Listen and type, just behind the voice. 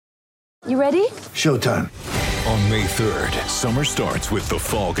You ready? Showtime. On May 3rd, summer starts with The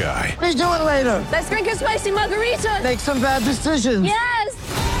Fall Guy. Let's do it later. Let's drink a spicy margarita. Make some bad decisions.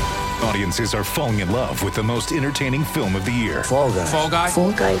 Yes! Audiences are falling in love with the most entertaining film of the year. Fall Guy. Fall Guy?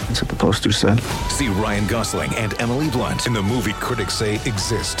 Fall guy. That's what the poster said. See Ryan Gosling and Emily Blunt in the movie critics say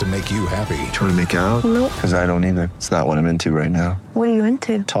exists to make you happy. Trying to make it out? Nope. Because I don't either. It's not what I'm into right now. What are you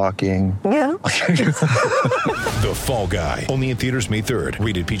into? Talking. Yeah. The Fall Guy. Only in theaters May 3rd.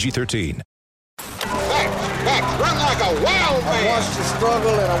 Rated PG-13. Run like a wild man. I watched you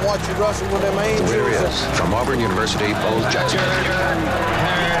struggle and I watched you wrestle with them angels. There he is. From Auburn University, Bo Jackson.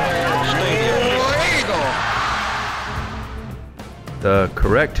 The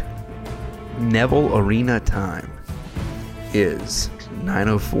correct Neville Arena time is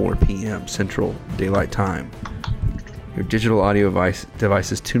 9:04 p.m. Central Daylight Time. Your digital audio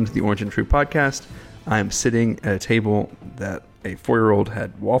device is tuned to the Orange and True podcast. I am sitting at a table that a 4-year-old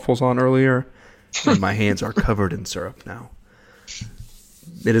had waffles on earlier, and my hands are covered in syrup now.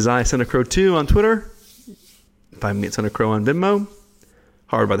 It is I, Son of Crow 2 on Twitter. Find me at Son of Crow on Venmo.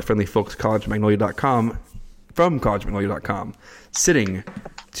 Hired by the friendly folks at collegemagnolia.com. From collegemagnolia.com. Sitting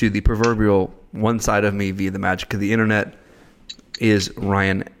to the proverbial one side of me via the magic of the internet is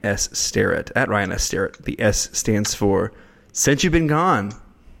Ryan S. Starrett. At Ryan S. Starrett. The S stands for Since You've Been Gone.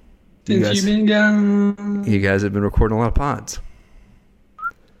 You guys have been recording a lot of pods.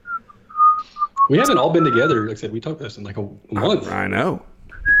 We haven't all been together. Like I said, we talked this in like a month. I know.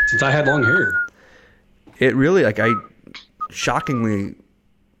 Since I had long hair. It really, shockingly,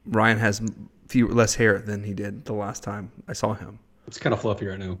 Ryan has less hair than he did the last time I saw him. It's kind of fluffy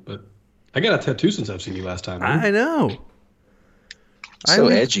right now, but I got a tattoo since I've seen you last time. I know.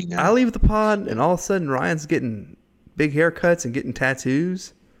 Edgy now. I leave the pod, and all of a sudden, Ryan's getting big haircuts and getting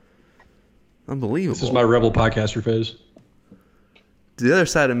tattoos. Unbelievable. This is my rebel podcaster phase. To the other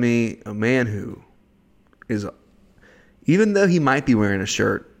side of me, a man who is, even though he might be wearing a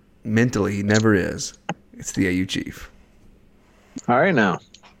shirt, mentally he never is. It's the AU Chief. All right now.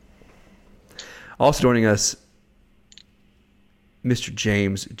 Also joining us, Mr.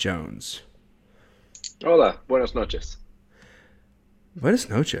 James Jones. Hola, buenas noches. Buenas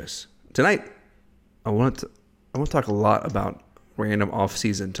noches. Tonight, I want to talk a lot about random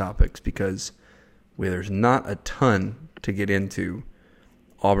off-season topics because there's not a ton to get into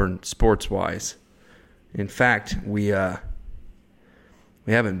Auburn sports-wise. In fact, we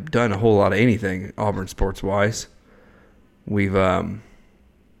haven't done a whole lot of anything Auburn sports-wise. We've not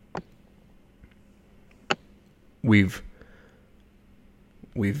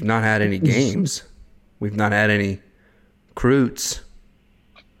had any games. We've not had any recruits.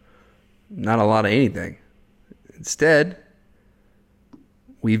 Not a lot of anything. Instead,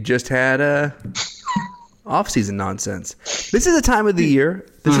 we've just had off-season nonsense. This is a time of the year.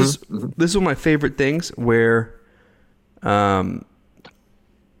 This is one of my favorite things where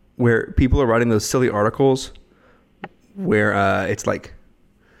people are writing those silly articles where it's like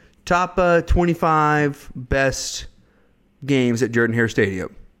top 25 best games at Jordan-Hare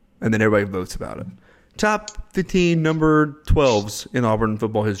Stadium, and then everybody votes about it. Top 15 number 12s in Auburn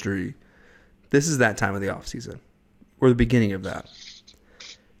football history. This is that time of the offseason, or the beginning of that.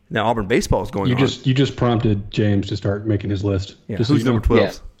 Now Auburn baseball is going on. You just prompted James to start making his list. Yeah. Just Who's so you know. number 12?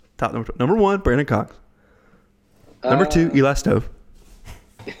 Yeah. Top number 1, Brandon Cox. Number 2, Eli Stove.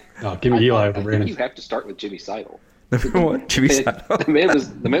 Oh, give me Eli over I Brandon. think you have to start with Jimmy Seidel. Number 1, Jimmy Seidel. The man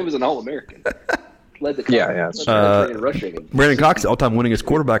was an All-American. Led the country in rushing. Brandon Cox, all-time winningest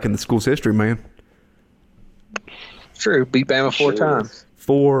quarterback in the school's history, man. True. Beat Bama 4 times.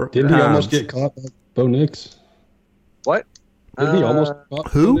 4 Didn't times. he almost get caught by Bo Nix? What? Didn't he almost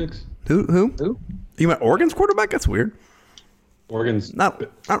caught who? Bo Nix? Who? You meant Oregon's quarterback? That's weird. Oregon's Not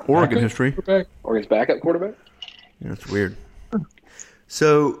Oregon history. quarterback? Oregon's backup quarterback? Yeah, that's weird.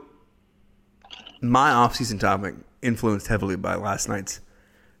 So, my off-season topic, influenced heavily by last night's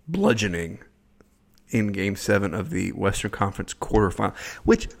bludgeoning in Game 7 of the Western Conference quarterfinal.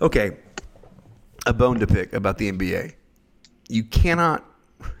 Which, okay, a bone to pick about the NBA. You cannot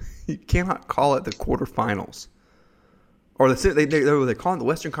call it the quarterfinals. Or they call it the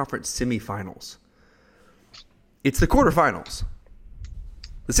Western Conference semifinals. It's the quarterfinals.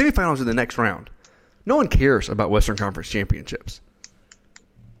 The semifinals are the next round. No one cares about Western Conference championships.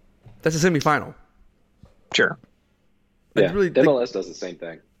 That's a semifinal. Sure. Yeah, really, MLS does the same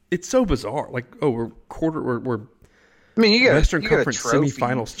thing. It's so bizarre. Like, we're I mean, you get Western Conference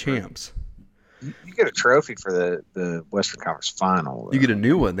semifinals champs. You get a trophy for the Western Conference final. You get a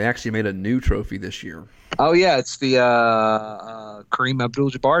new one. They actually made a new trophy this year. Oh yeah, it's the Kareem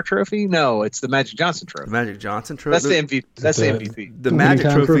Abdul-Jabbar trophy. No, it's the Magic Johnson trophy. The Magic Johnson trophy. That's the MVP. That's the MVP. The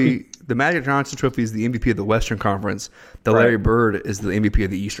Magic trophy The Magic Johnson Trophy is the MVP of the Western Conference. The Larry Bird is the MVP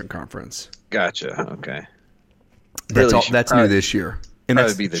of the Eastern Conference. Gotcha. Okay. That's new this year. And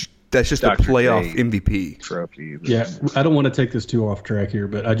that's just a playoff MVP trophy. Yeah, I don't want to take this too off track here,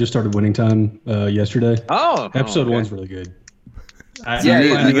 but I just started Winning Time yesterday. Episode 1's really good. I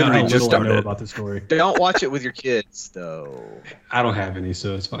just started about the story. Don't watch it with your kids, though. I don't have any,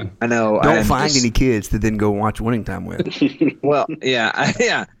 so it's fine. I know. Don't find any kids to then go watch Winning Time with. Well,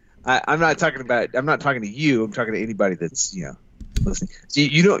 yeah. I'm not talking to you. I'm talking to anybody that's listening. So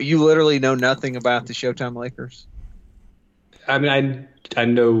you literally know nothing about the Showtime Lakers. I mean, I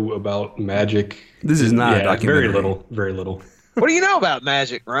know about Magic. This is not a documentary. Very little. What do you know about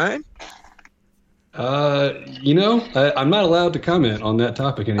Magic, Ryan? I'm not allowed to comment on that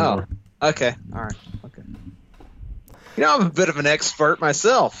topic anymore. Oh, okay. All right. Okay. I'm a bit of an expert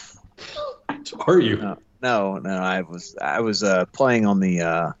myself. Are you? No. I was playing on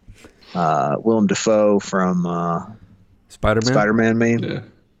the Willem Dafoe from Spider-Man meme.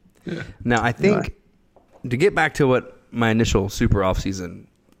 Yeah. Now, I think to get back to what my initial super off-season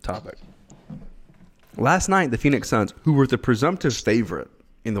topic. Last night, the Phoenix Suns, who were the presumptive favorite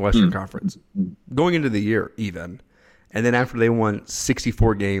in the Western Conference, going into the year even, and then after they won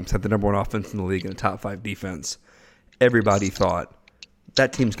 64 games, had the number one offense in the league and a top 5 defense, everybody thought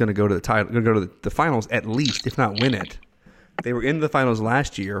that team's going to go to the title, going to go to the finals at least, if not win it. They were in the finals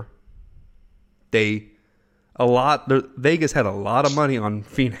last year. Vegas had a lot of money on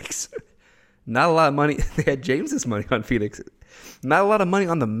Phoenix. Not a lot of money. They had James's money on Phoenix. Not a lot of money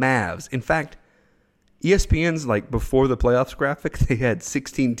on the Mavs. In fact, ESPN's before the playoffs graphic, they had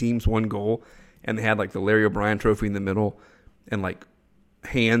 16 teams, 1 goal, and they had the Larry O'Brien trophy in the middle and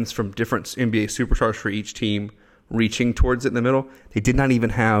hands from different NBA superstars for each team reaching towards it in the middle. They did not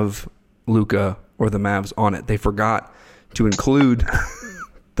even have Luka or the Mavs on it. They forgot to include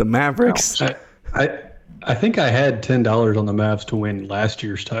the Mavericks. I think I had $10 on the Mavs to win last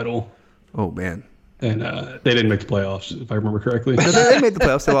year's title. Oh, man. And they didn't make the playoffs, if I remember correctly. No, they made the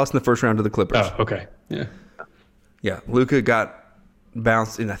playoffs. They lost in the first round to the Clippers. Oh, okay. Yeah. Yeah, Luka got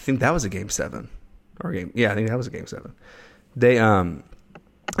bounced, and I think that was a Game 7. I think that was a Game 7. I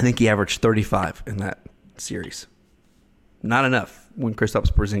think he averaged 35 in that series. Not enough when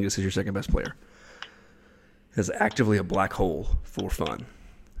Kristaps Porzingis is your second best player. It's actively a black hole for fun.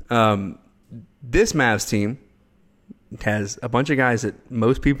 This Mavs team has a bunch of guys that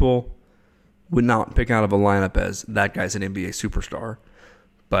most people would not pick out of a lineup as that guy's an NBA superstar.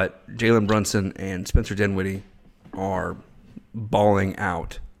 But Jalen Brunson and Spencer Dinwiddie are balling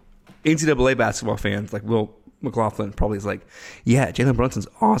out. NCAA basketball fans like Will McLaughlin probably is Jalen Brunson's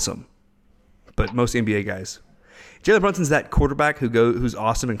awesome. But most NBA guys, Jalen Brunson's that quarterback who's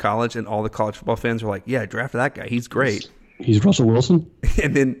awesome in college, and all the college football fans are draft that guy. He's great. He's Russell Wilson.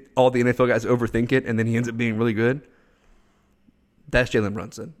 And then all the NFL guys overthink it, and then he ends up being really good. That's Jalen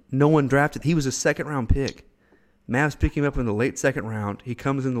Brunson. No one drafted. He was a second-round pick. Mavs pick him up in the late second round. He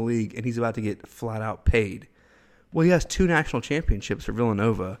comes in the league, and he's about to get flat-out paid. Well, he has 2 national championships for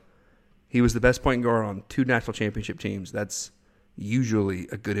Villanova. He was the best point guard on 2 national championship teams. That's usually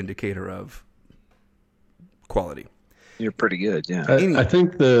a good indicator of quality. You're pretty good, yeah. I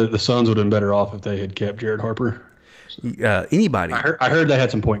think the Suns would have been better off if they had kept Jared Harper. Anybody. I heard they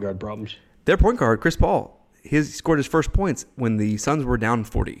had some point guard problems. Their point guard, Chris Paul, he scored his first points when the Suns were down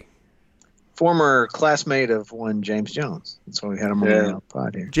 40. Former classmate of one James Jones. That's why we had him on the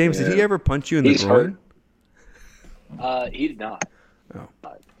pod here. James, did he ever punch you in the groin? He did not. Oh.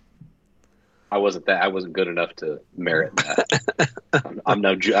 I wasn't good enough to merit that. I'm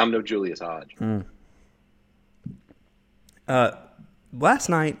no Julius Hodge. Last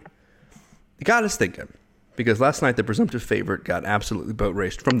night, it got us thinking, because last night the presumptive favorite got absolutely boat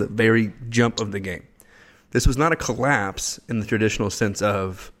raced from the very jump of the game. This was not a collapse in the traditional sense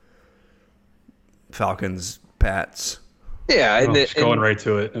of Falcons, Pats. Yeah, going right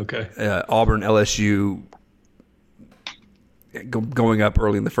to it. Okay. Auburn, LSU going up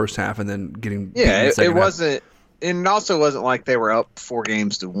early in the first half and then getting. Yeah, it wasn't. And it also wasn't like they were up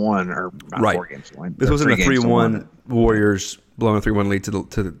 4-1 or not 4-1. This wasn't a 3-1 Warriors blowing a 3-1 lead to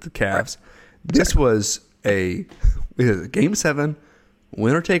the Cavs. Right. This was a Game 7,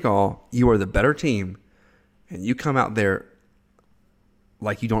 winner take all. You are the better team, and you come out there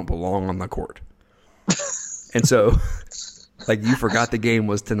like you don't belong on the court. And so, you forgot the game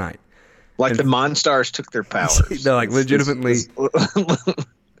was tonight. Like the Monstars took their powers. They're legitimately.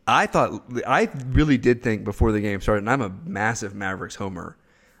 I really did think before the game started, and I'm a massive Mavericks homer,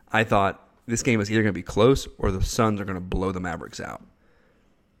 I thought this game is either going to be close or the Suns are going to blow the Mavericks out.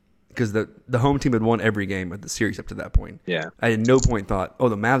 because the home team had won every game of the series up to that point. Yeah. I at no point thought,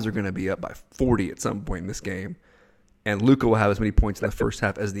 the Mavs are going to be up by 40 at some point in this game, and Luka will have as many points in the first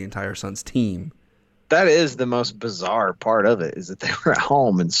half as the entire Suns team. That is the most bizarre part of it, is that they were at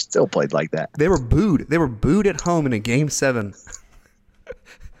home and still played like that. They were booed. They were booed at home in a Game 7.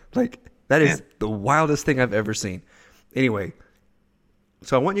 Like, that is the wildest thing I've ever seen. Anyway,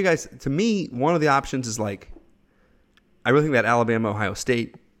 so I want you guys, to me, one of the options is like, I really think that Alabama-Ohio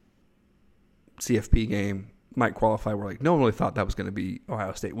State CFP game might qualify. Where like no one really thought that was going to be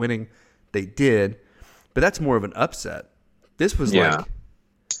Ohio State winning. They did, but that's more of an upset. This was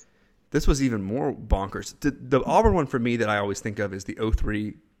this was even more bonkers. The Auburn one for me that I always think of is the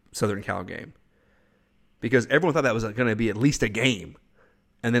 03 Southern Cal game, because everyone thought that was going to be at least a game,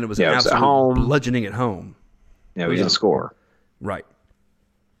 and then it was an absolute bludgeoning at home. Yeah, we didn't score. Right.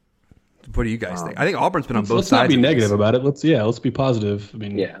 What do you guys think? I think Auburn's been on both sides. Let's not be negative about it. Let's be positive. I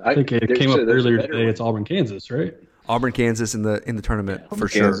mean, I think it came up earlier today. It's Auburn, Kansas, right? Auburn, Kansas in the tournament for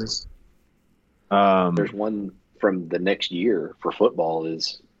Kansas. sure. There's one from the next year for football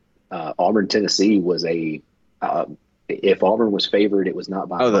is Auburn, Tennessee was if Auburn was favored, it was not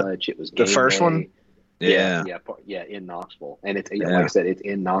by much. It was the first day. one. Yeah, in Knoxville, and it's like I said, it's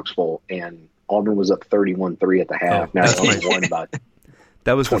in Knoxville, and Auburn was up 31-3 at the half. Now it's only won by.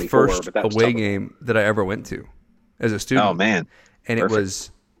 That was the first away game that I ever went to as a student. Oh, man. And Perfect. It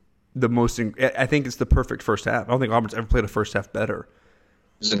was the most – I think it's the perfect first half. I don't think Auburn's ever played a first half better.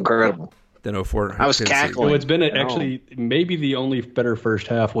 It's incredible. Than 04. I was cackling. Well, it's been actually maybe the only better first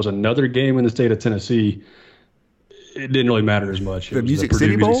half was another game in the state of Tennessee. It didn't really matter as much. The Music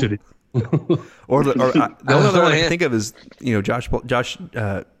City Bowl? the only other one I can think of is,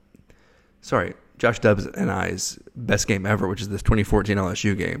 Josh Dobbs and I's best game ever, which is this 2014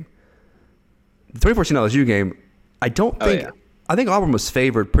 LSU game. The 2014 LSU game, I think Auburn was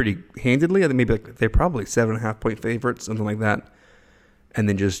favored pretty handedly. I think maybe they're probably 7.5 point favorites, something like that, and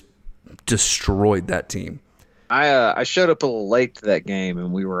then just destroyed that team. I showed up a little late to that game,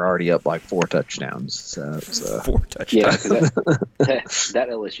 and we were already up like 4 touchdowns. So 4 touchdowns. Yeah, that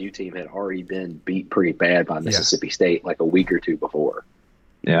LSU team had already been beat pretty bad by Mississippi State like a week or two before.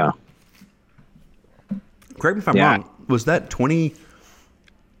 Yeah. Correct me if I'm wrong. Was that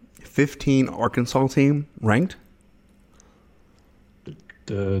 2015 Arkansas team ranked?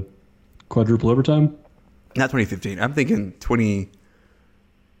 The quadruple overtime? Not 2015. I'm thinking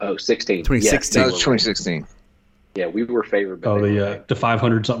 2016. 2016. That was 2016. Yeah, we were favored. Oh, the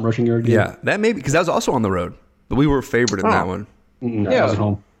 500 something rushing yard game. Yeah, that may be because that was also on the road, but we were favored in that one. I was at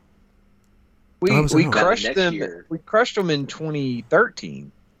home. We crushed them. We crushed them in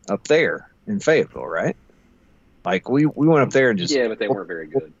 2013 up there in Fayetteville, right? Like we went up there and just but they weren't very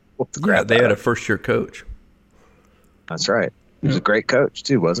good. They had a first year coach. That's right. He was a great coach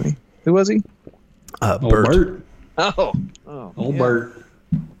too, wasn't he? Who was he? Bert. Old Bert.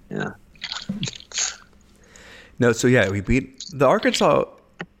 Yeah. No, so we beat the Arkansas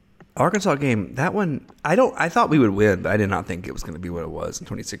game. That one, I thought we would win, but I did not think it was going to be what it was in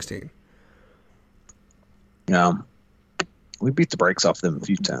 2016. Yeah, we beat the brakes off them a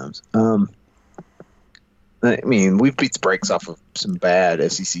few times. I mean, we've beat the brakes off of some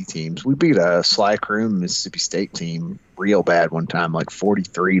bad SEC teams. We beat a Sly Croom Mississippi State team real bad one time, like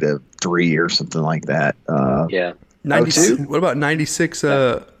 43-3 or something like that. 96. What about 96?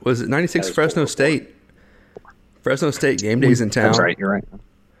 Was it 96 Fresno State? Fresno State game days in town. That's right. You're right.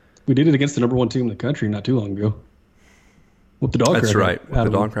 We did it against the number 1 team in the country not too long ago. With the dog crap. That's right. With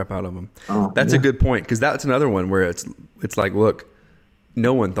the dog crap out of them. That's a good point, because that's another one where it's like, look,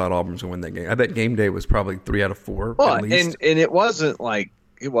 no one thought Auburn was going to win that game. I bet game day was probably 3 out of 4 at least. And it wasn't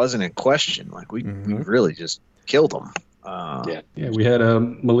in question. Like we really just killed them. We had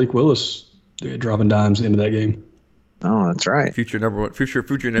Malik Willis dropping dimes into that game. Oh, that's right. Future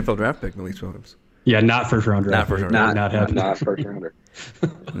NFL draft pick, Malik Williams. Yeah, not first round draft. Not first rounder.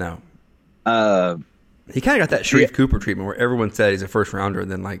 No. He kind of got that Sharif Cooper treatment where everyone said he's a first rounder,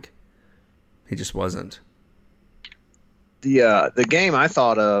 and then he just wasn't. The game I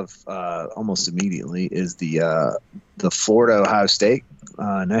thought of almost immediately is the Florida Ohio State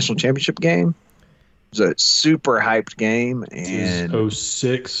national championship game. It was a super hyped game, and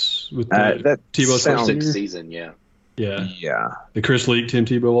 06 with the Tebow's first season. Yeah. The Chris Leak, Tim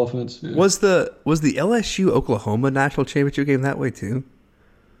Tebow offense. Yeah. Was the LSU Oklahoma national championship game that way too?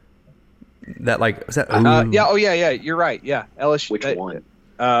 That was that? You're right. Yeah, LSU. Which one?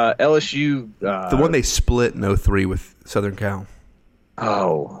 LSU. The one they split in 03 with Southern Cal.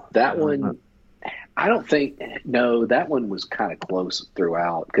 Oh, that one. I don't think. No, that one was kind of close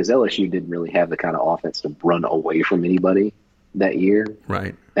throughout because LSU didn't really have the kind of offense to run away from anybody. that year.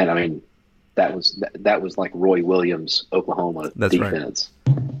 Right. And I mean, that was like Roy Williams, Oklahoma defense.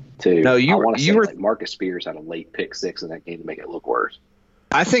 Too. No, I want to say like Marcus Spears had a late pick 6 in that game to make it look worse.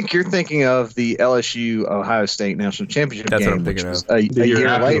 I think you're thinking of the LSU Ohio State national championship That's game, what I'm thinking which of. was a year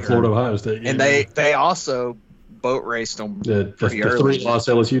after later. the Florida Ohio State, and they also boat raced them the pretty early. 3-loss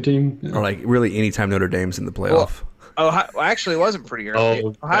LSU team, Or like really anytime Notre Dame's in the playoff. Well, actually, it wasn't pretty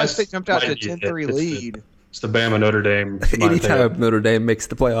early. Ohio State jumped out to a might be 10-3 it. lead. It's the Bama Notre Dame. Anytime Notre Dame makes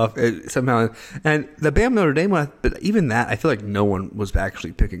the playoff, it somehow. And the Bama Notre Dame one, but even that, I feel like no one was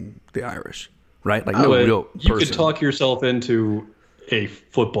actually picking the Irish, right? Like no real person. You could talk yourself into a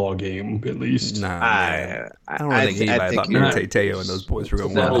football game at least. Nah, I don't think anybody thought Manti Te'o and those boys were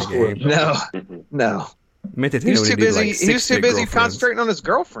going to win the game. No. Manti Te'o He was too busy. like He was too busy girlfriends. concentrating on his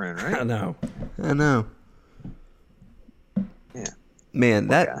girlfriend, right? I know. Yeah. Man,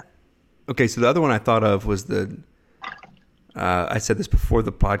 that. Okay, so the other one I thought of was the. I said this before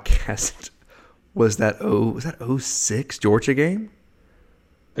the podcast. Was that 06 Georgia game?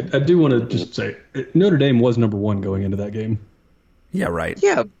 I do want to just say Notre Dame was number 1 going into that game. Yeah, right.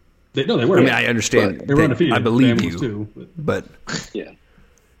 Yeah. They were. I mean, I understand. They were undefeated. I believe Bama you. was too, but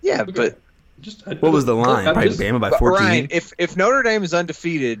Yeah, but what was the line? Probably Bama by 14. Ryan, if Notre Dame is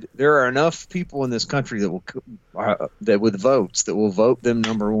undefeated, there are enough people in this country that will with votes that will vote them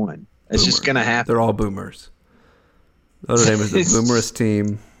number 1. It's just going to happen. They're all boomers. Notre Dame is the boomerest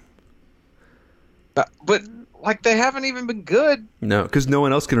team. But like they haven't even been good. No, because no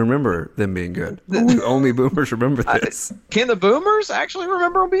one else can remember them being good. Only boomers remember this. Can the boomers actually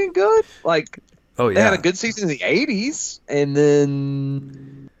remember them being good? Like, oh yeah, they had a good season in the '80s, and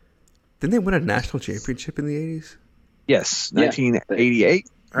then didn't they win a national championship in the '80s? Yes, 1988,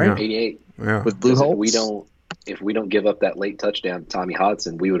 right? Yeah. 88. Yeah. With Blue Holtz. If we don't give up that late touchdown to Tommy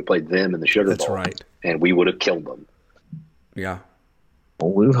Hodson, we would have played them in the Sugar Bowl. That's right. And we would have killed them. Yeah.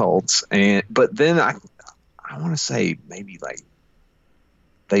 Blue Holtz, but then I want to say maybe like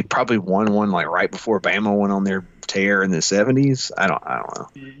they probably won one like right before Bama went on their tear in the 70s. I don't know.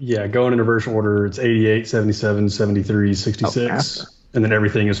 Yeah, going in reverse order, it's 88, 77, 73, 66, and then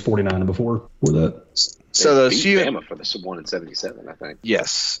everything is 49 and before that. So they those beat Bama for the one in 77, I think.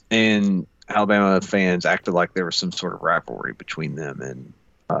 Yes, and Alabama fans acted like there was some sort of rivalry between them and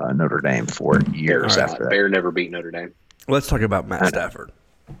Notre Dame for years after that. Bear never beat Notre Dame. Let's talk about Matt Stafford.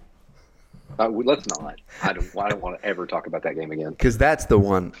 Let's not. I don't want to ever talk about that game again. Because that's the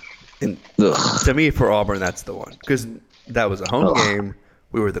one. And to me, for Auburn, that's the one. Because that was a home game.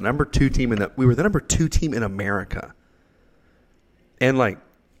 We were the number 2 team in America. And like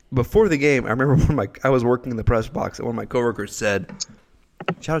before the game, I remember I was working in the press box, and one of my coworkers said,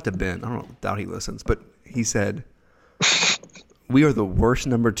 "Shout out to Ben. I don't doubt he listens, but he said, we are the worst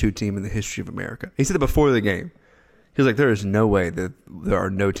number 2 team in the history of America." He said it before the game. He was like, there is no way that there are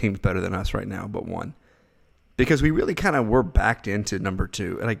no teams better than us right now but one. Because we really kind of were backed into number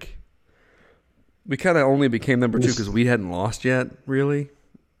 2. Like, we kind of only became number 2 because we hadn't lost yet, really.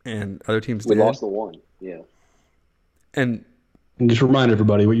 And other teams did. We lost the one, yeah. And just remind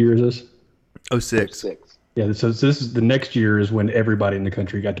everybody, what year is this? 06. Yeah, so this is the next year is when everybody in the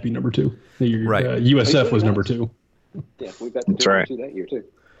country got to be number 2. Right. USF was number 2. Yeah, we got to be number 2 that year, too.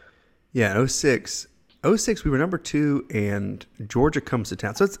 Yeah, in 06. 06, we were number 2, and Georgia comes to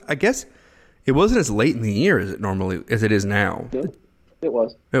town. So I guess it wasn't as late in the year as it is now. Yeah, it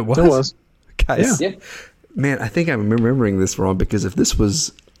was. It was. Guys, yeah. Man, I think I'm remembering this wrong because if this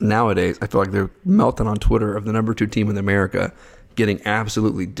was nowadays, I feel like they're melting on Twitter of the number 2 team in America getting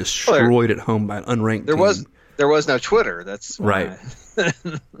absolutely destroyed at home by an unranked team. There was no Twitter. That's right.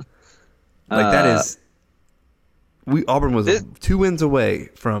 That is. Auburn was 2 wins away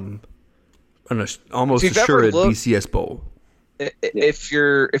from an almost assured BCS bowl. If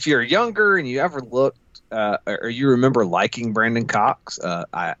you're younger and you ever looked or you remember liking Brandon Cox,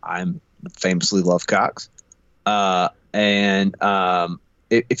 I'm famously love Cox, and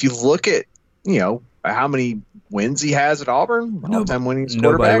if you look at how many wins he has at Auburn, all-time winning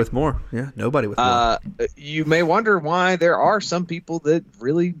quarterback, nobody with more. Yeah, nobody with more. You may wonder why there are some people that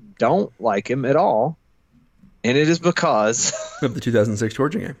really don't like him at all, and it is because of the 2006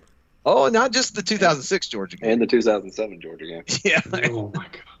 Georgia game. Oh, not just the 2006 Georgia game. And the 2007 Georgia game. Yeah. Oh, my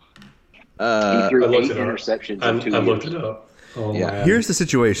God. He threw 8 interceptions in 2 years. I looked it up. Oh, yeah. Here's the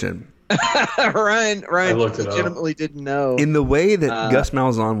situation. Ryan legitimately didn't know. In the way that Gus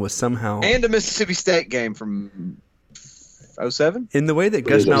Malzahn was somehow... And a Mississippi State game from 07? In the way that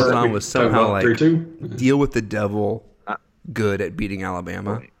Gus Malzahn was somehow like 3-2? Deal with the devil, good at beating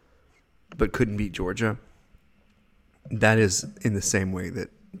Alabama, but couldn't beat Georgia. That is in the same way that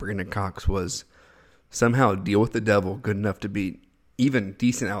Brandon Cox was somehow deal with the devil good enough to beat even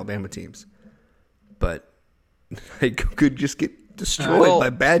decent Alabama teams. But they could just get destroyed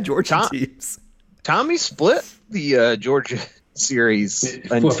by bad Georgia teams. Tommy split the Georgia series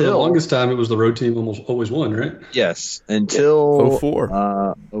For the longest time, it was the road team always won, right? Yes, until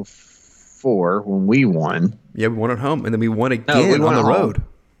 04. 04 when we won. Yeah, we won at home, and then we won again on the road.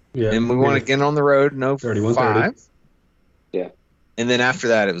 Yeah, and we won again on the road in 05. Yeah. And then after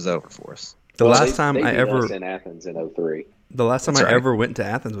that, it was over for us. The last time they I beat ever us in Athens in 03. The last time That's I right. ever went to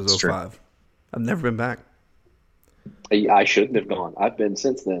Athens was That's 05. I've never been back. I shouldn't have gone. I've been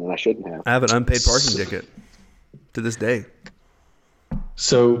since then, and I shouldn't have. I have an unpaid parking ticket to this day.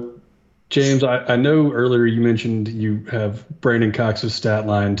 So, James, I know earlier you mentioned you have Brandon Cox's stat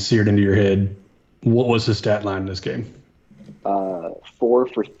line seared into your head. What was his stat line in this game? 4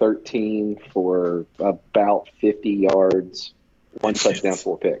 for 13 for about 50 yards, 1 touchdown,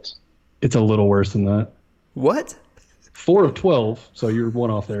 4 picks. It's a little worse than that. What? 4 of 12, so you're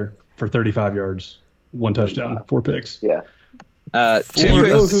one off there for 35 yards, 1 touchdown, 4 picks. Yeah. Two Do you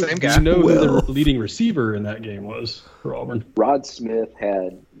know is the same guy. who the leading receiver in that game was for Auburn? Rod Smith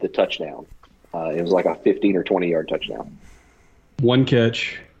had the touchdown. It was like a 15 or 20-yard touchdown. 1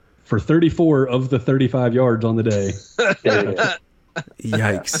 catch for 34 of the 35 yards on the day.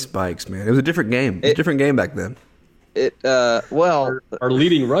 Yikes, spikes, man. It was a different game. It was a different game back then. Our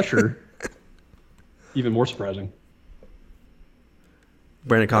leading rusher, even more surprising.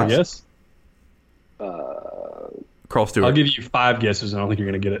 Brandon Cox. Yes. Carl Stewart. I'll give you 5 guesses, and I don't think you're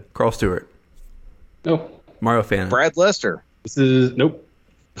going to get it. Carl Stewart. No. Mario Fannin. Brad Lester. This is nope.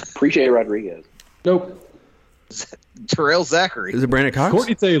 Appreciate Rodriguez. Nope. Terrell Zachary. Is it Brandon Cox?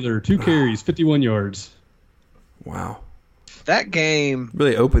 Courtney Taylor, 2 carries, 51 yards. Wow. That game.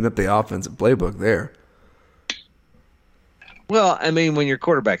 Really opened up the offensive playbook there. Well, I mean, when your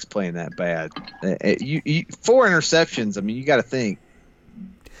quarterback's playing that bad, you 4 interceptions. I mean, you got to think.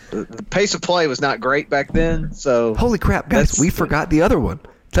 The pace of play was not great back then. So Holy crap, guys, we forgot the other one.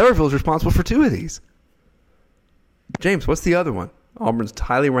 Taylorville's responsible for 2 of these. James, what's the other one? Auburn's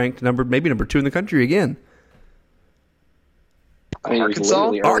highly ranked, maybe number 2 in the country again. I mean, it was Arkansas?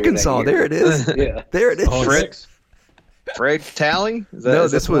 literally earlier Arkansas, that year. there it is. Yeah. There it is. Oh, Fred- 6. Fred Talley? No,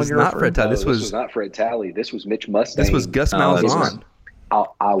 this was not Fred Talley. No, This was not Fred Talley. This was Mitch Mustang. this was Gus that's Malzahn.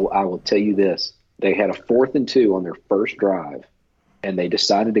 I will tell you this. They had a 4th and 2 on their first drive, and they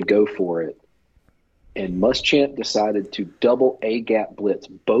decided to go for it. And Muschamp decided to double A-gap blitz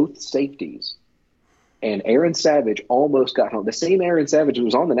both safeties. And Aaron Savage almost got home. The same Aaron Savage who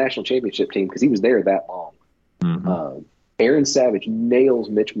was on the national championship team because he was there that long. Mm-hmm. Aaron Savage nails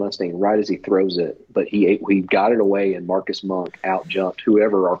Mitch Mustang right as he throws it, but he got it away, and Marcus Monk out-jumped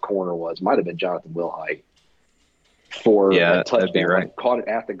whoever our corner was. Might have been Jonathan Wilhite for a that'd touchdown. be right. Like, caught it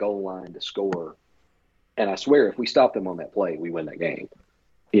at the goal line to score. And I swear, if we stopped them on that play, we win that game.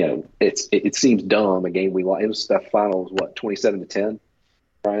 You know, it seems dumb. A game we lost. It was the final was what 27-10,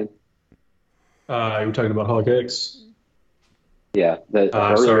 Brian. You're talking about Hog X? Yeah.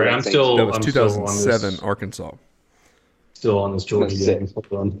 Sorry, I'm still. That was I'm still 2007 on this, Arkansas. still on this Georgia That's game. 6.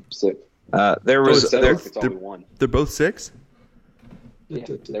 Hold on. 6. There was There, Arkansas we won. They're both 6? Yeah,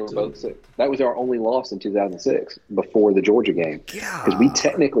 they were both 6. That was our only loss in 2006 before the Georgia game. Because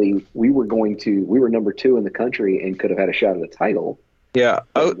we were number 2 in the country and could have had a shot at the title. Yeah.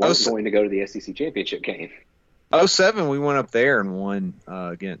 But we weren't going to go to the SEC championship game. 07, we went up there and won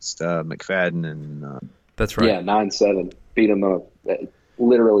against McFadden and. That's right. Yeah, 9-7. Beat them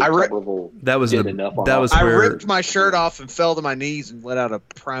literally. That was did enough on that was I where ripped my shirt off and fell to my knees and let out a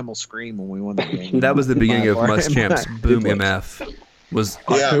primal scream when we won the game. that was the beginning of My- Muschamp's my- Boom MF was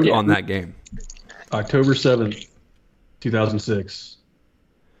Yeah. on that game. October 7th, 2006.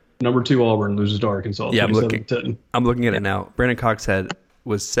 Number 2 Auburn loses to Arkansas. Yeah, I'm 27-10. I'm looking at it now. Brandon Cox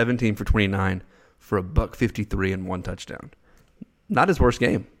was 17 for 29 for a $153 and 1 touchdown. Not his worst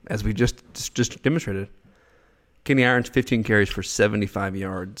game, as we just demonstrated. Kenny Irons, 15 carries for 75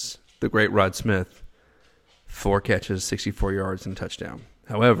 yards. The great Rod Smith, 4 catches, 64 yards, and a touchdown.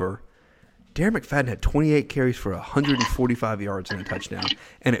 However, Darren McFadden had 28 carries for 145 yards and a touchdown,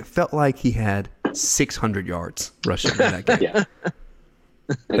 and it felt like he had 600 yards rushing in that game. Yeah.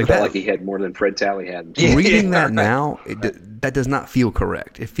 It felt like he had more than Fred Talley had. Reading that now, that does not feel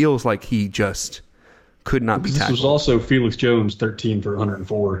correct. It feels like he just could not be This tackled. was also Felix Jones, 13 for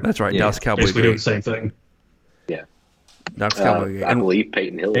 104. That's right, Yeah. Dallas Cowboy. Basically doing the same thing. Yeah. Dallas Cowboy. I believe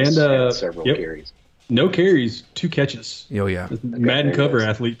Peyton Hillis and, had several yep. carries. No carries, 2 catches. Oh yeah. Madden there cover it is.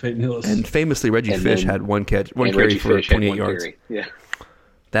 athlete Peyton Hillis. And famously, Reggie And Fish then- had one And carry Reggie for Fish had 28 one yards. carry. Yeah.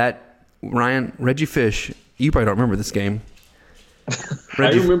 That Ryan, Reggie Fish, you probably don't remember this game. I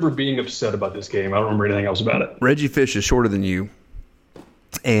remember being upset about this game. I don't remember anything else about it. Reggie Fish is shorter than you.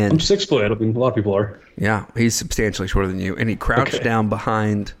 And I'm 6 foot. I mean, a lot of people are. Yeah, he's substantially shorter than you. And he crouched down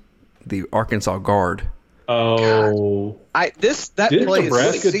behind the Arkansas guard. Oh. That Didn't play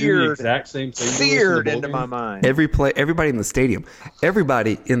Nebraska is do the exact same thing seared into my mind. Everybody in the stadium,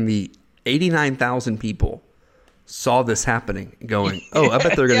 everybody in the 89,000 people saw this happening going, oh, I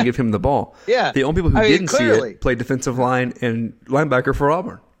bet they're going to give him the ball. Yeah. The only people who didn't clearly see it played defensive line and linebacker for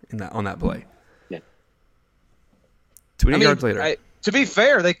Auburn on that play. Yeah. 20 yards later. To be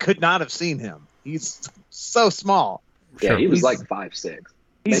fair, they could not have seen him. He's so small. Yeah, he was like 5'6".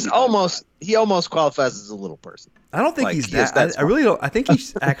 He almost qualifies as a little person. I don't think he's that. I really don't. I think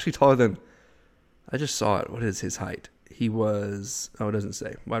he's actually taller than. I just saw it. What is his height? He was. Oh, it doesn't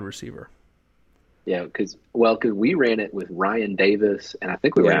say. Wide receiver. Yeah, because we ran it with Ryan Davis, and I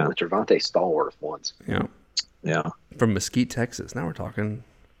think we ran it with Javante Stallworth once. Yeah. Yeah. From Mesquite, Texas. Now we're talking.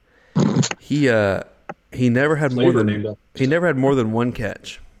 He never had more than one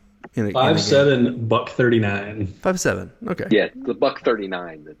catch. 5'7", $139. 5'7". Okay. Yeah, the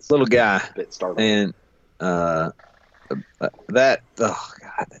 $139. That's little guy. That started. And that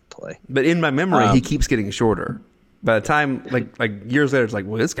play. But in my memory, he keeps getting shorter. By the time like years later, it's like,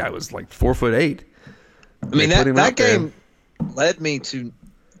 well, this guy was like 4'8". I mean, that game led me to.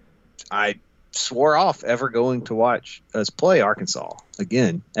 I swore off ever going to watch us play Arkansas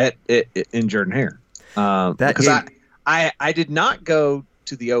again in Jordan Hare. Because I did not go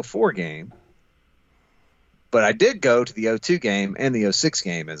to the 04 game, but I did go to the 02 game and the 06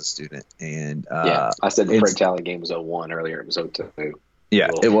 game as a student. And I said the Fred Talley game was 01 earlier. It was 02. Yeah,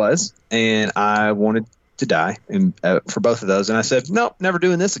 it was. And I wanted to die for both of those. And I said, nope, never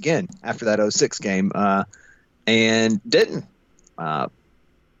doing this again after that 06 game. And didn't.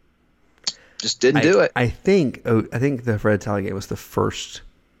 Just didn't do it. I think the Fred Talley game was the first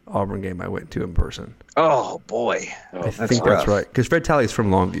Auburn game I went to in person. Oh boy, I think that's right. Because Fred Talley is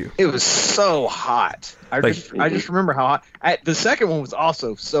from Longview. It was so hot. I just remember how hot. The second one was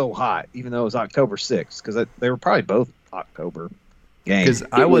also so hot, even though it was October 6th, because they were probably both October games.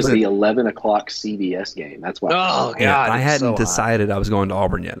 It was the 11 o'clock CBS game. That's why. Oh God, I hadn't decided I was going to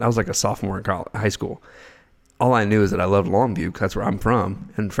Auburn yet. I was like a sophomore in high school. All I knew is that I loved Longview because that's where I'm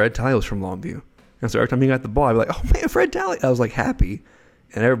from, and Fred Talley was from Longview. And so every time he got the ball, I'd be like, "Oh man, Fred Talley!" I was like happy,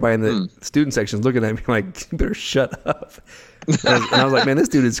 and everybody in the student section is looking at me like, "You better shut up." And I was like, "Man, this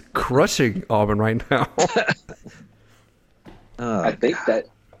dude is crushing Auburn right now." I think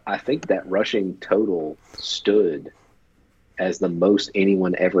that rushing total stood as the most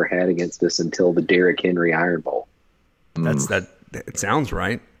anyone ever had against us until the Derrick Henry Iron Bowl. It sounds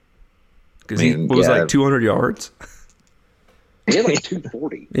right. Because he was like 200 yards. He had like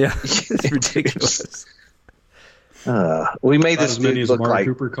 240. Yeah, it's ridiculous. We made this dude look like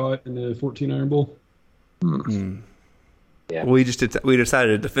Cooper caught in the 14 Iron Bowl. Yeah. We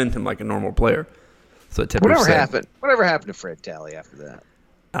decided to defend him like a normal player. So whatever happened to Fred Talley after that?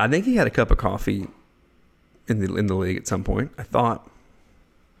 I think he had a cup of coffee in the league at some point. I thought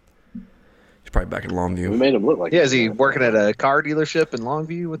he's probably back in Longview. We made him look like. Yeah, is he working at a car dealership in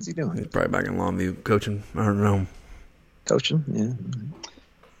Longview? What's he doing? He's probably back in Longview coaching. I don't know. Coaching, yeah.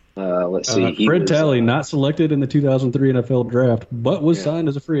 Let's see. Fred Talley not selected in the 2003 NFL draft, but was signed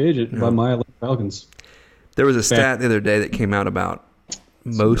as a free agent by my Atlanta Falcons. There was a stat the other day that came out about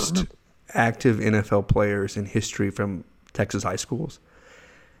most active NFL players in history from Texas high schools,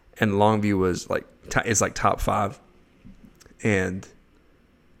 and Longview was it's like top 5, and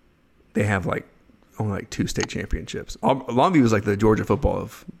they have only 2 state championships. Longview was like the Georgia football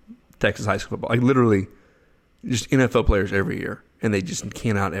of Texas high school football, like literally just NFL players every year, and they just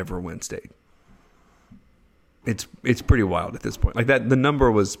cannot ever win state. It's pretty wild at this point. Like that, the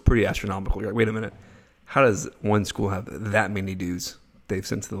number was pretty astronomical. You're like, wait a minute, how does one school have that many dudes they've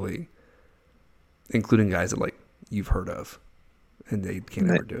sent to the league, including guys that you've heard of, and they can't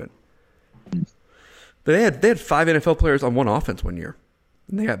ever do it. But they had 5 NFL players on one offense one year,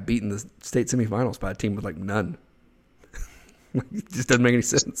 and they got beat in the state semifinals by a team with none. It just doesn't make any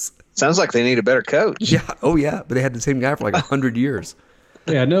sense. Sounds like they need a better coach. Yeah. Oh yeah, but they had the same guy for 100 years.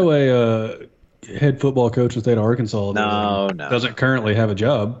 Yeah, I know a head football coach with Arkansas. Doesn't currently have a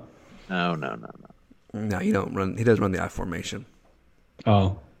job. No. No, he doesn't run the I formation.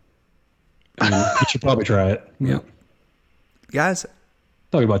 Oh. You should probably try it. Yeah. Guys.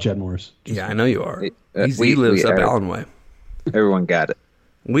 Talking about Chad Morris. Yeah, I know you are. He lives up Allen Way. Everyone got it.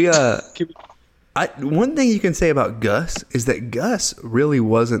 One thing you can say about Gus is that Gus really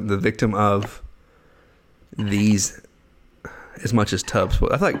wasn't the victim of these as much as Tubbs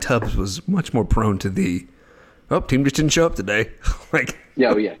was. I feel like Tubbs was much more prone to the, oh, team just didn't show up today. Like,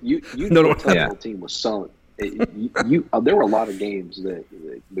 Yeah, you No, know no. a Temple team was sunk. There were a lot of games that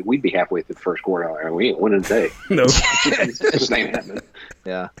we'd be halfway through the first quarter. And we ain't winning today. no. It just ain't happening.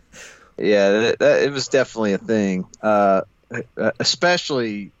 Yeah, it was definitely a thing.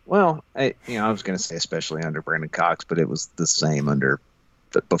 Especially, well, I was going to say especially under Brandon Cox, but it was the same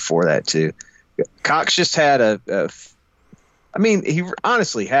before that too. Cox just had he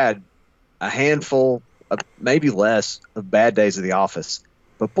honestly had a handful, maybe less, of bad days at the office.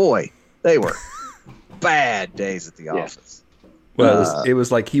 But boy, they were bad days at the office. Well, it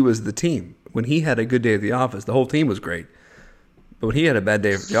was like he was the team. When he had a good day at the office, the whole team was great. But when he had a bad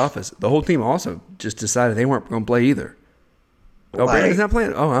day at the office, the whole team also just decided they weren't going to play either. Oh, Brandon's not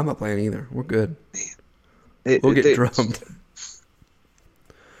playing? Oh, I'm not playing either. We're good. We'll get drummed.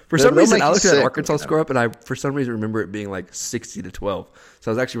 For some reason, I looked at that Arkansas score up, and I, for some reason, remember it being like 60-12. So I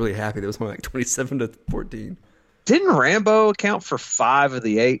was actually really happy that it was only like 27-14. Didn't Rambo account for 5 of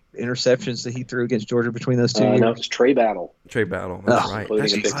the 8 interceptions that he threw against Georgia between those 2 years? No, it was Trey Battle. Trey Battle. That's right. Including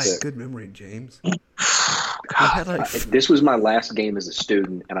a big That's six. good memory, James. This was my last game as a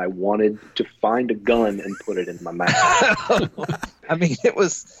student, and I wanted to find a gun and put it in my mouth. I mean, it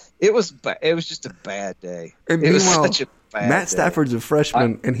was just a bad day. And it was meanwhile, such a bad Matt day. Stafford's a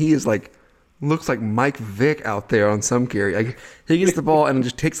freshman, and he is like, looks like Mike Vick out there on some carry. Like, he gets the ball and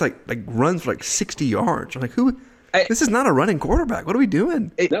just takes like runs for like 60 yards. I'm like, this is not a running quarterback. What are we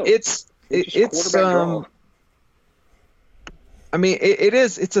doing? It's quarterback draw. I mean, it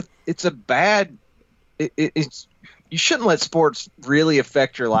is. It's a bad. It's you shouldn't let sports really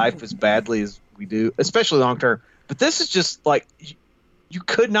affect your life as badly as we do, especially long term. But this is just like you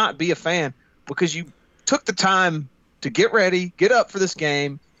could not be a fan because you took the time to get ready, get up for this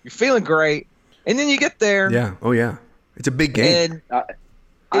game. You're feeling great, and then you get there. Yeah. Oh yeah. It's a big game. And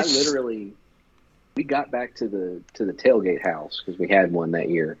I literally, we got back to the tailgate house because we had one that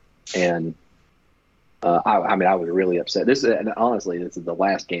year, and I was really upset. And honestly, this is the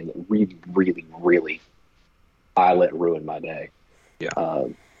last game that really, really, really I let ruin my day. Yeah.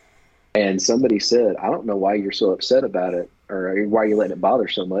 And somebody said, I don't know why you're so upset about it, or why you're letting it bother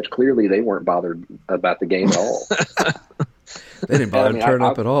so much. Clearly, they weren't bothered about the game at all. They didn't bother to turn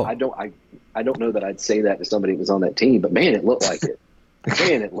up at all. I don't know that I'd say that to somebody that was on that team, but man, it looked like it.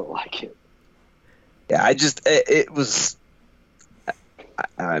 Man, it looked like it. Yeah, it was.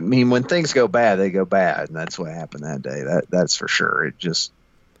 I mean, when things go bad, they go bad, and that's what happened that day. That's for sure. It just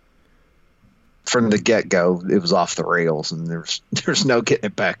from the get go, it was off the rails, and there's no getting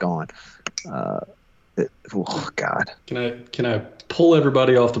it back on. Oh God! Can I pull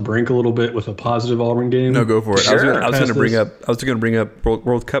everybody off the brink a little bit with a positive Auburn game? No, go for it. Sure. I was going to bring up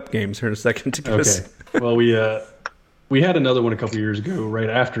World Cup games here in a second. To Okay. Well, we had another one a couple years ago, right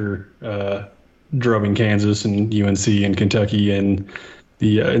after drubbing Kansas and UNC and Kentucky and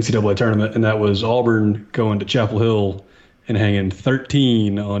the NCAA tournament, and that was Auburn going to Chapel Hill and hanging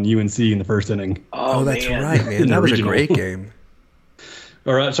 13 on UNC in the first inning. Oh, that's man. right, man. That was a great game.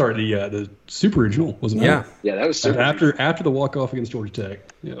 Or sorry, the Super Regional, wasn't it? Yeah. Yeah, that was super. After the walk off against Georgia Tech.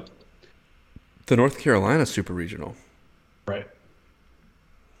 Yeah. The North Carolina Super Regional. Right.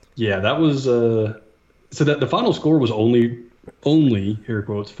 Yeah, that was so that the final score was only air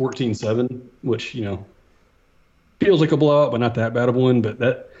quotes 14-7, which feels like a blowout, but not that bad of one. But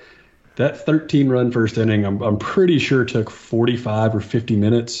that 13 run first inning, I'm pretty sure took 45 or 50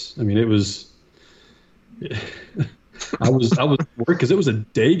 minutes. I mean, it was. I was worried because it was a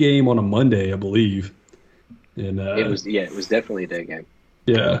day game on a Monday, I believe, and it was definitely a day game.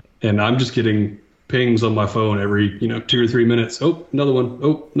 Yeah, and I'm just getting pings on my phone every 2 or 3 minutes. Oh, another one.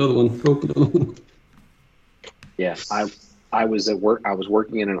 Oh, another one. Oh, another one. Yeah, I was at work. I was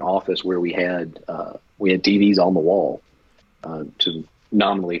working in an office where we had TVs on the wall to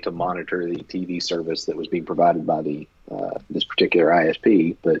monitor the TV service that was being provided by the this particular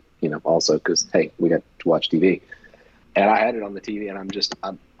ISP, but also because hey, we got to watch TV. And I had it on the TV, and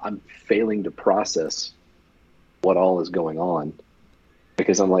I'm failing to process what all is going on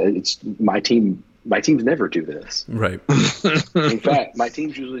because I'm like, it's my team. My teams never do this. Right. In fact, my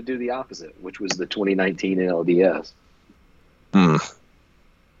teams usually do the opposite, which was the 2019 NLDS.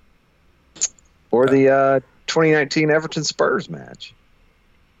 Or the 2019 Everton Spurs match.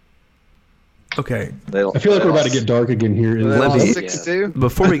 Okay. I feel like we're about to get dark again here. Let me- 6-2.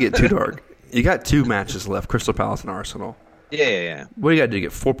 Before we get too dark, you got 2 matches left, Crystal Palace and Arsenal. Yeah. What do you got to do?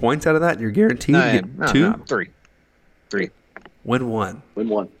 Get 4 points out of that? You're guaranteed to get 2? No, 3. Win 1. Win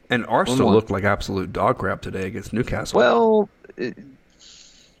one. And Arsenal 1-1. looked like absolute dog crap today against Newcastle. Well,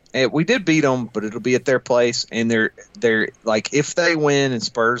 we did beat them, but it'll be at their place, and they're like if they win and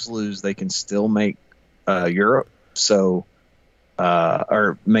Spurs lose, they can still make Europe, so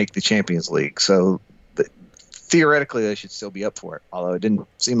or make the Champions League. So theoretically, they should still be up for it. Although it didn't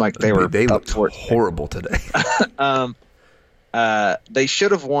seem like they were. They up looked for it. horrible today. They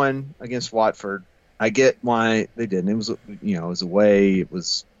should have won against Watford. I get why they didn't. It was it was away. It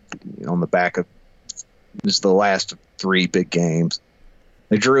was on the back of just the last 3 big games.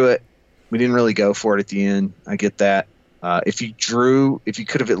 They drew it. We didn't really go for it at the end. I get that. If you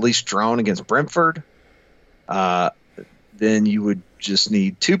could have at least drawn against Brentford, then you would just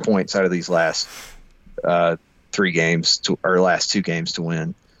need 2 points out of these last 3 games last 2 games to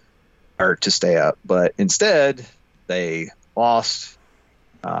win or to stay up. But instead, they lost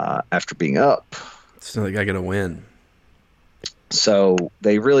after being up. So they got to win. So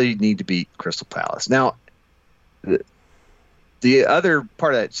they really need to beat Crystal Palace. Now, the other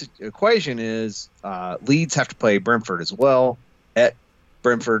part of that equation is Leeds have to play Brentford as well at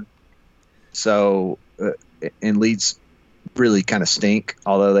Brentford. So and Leeds really kind of stink,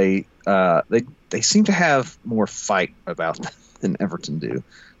 although they seem to have more fight about them than Everton do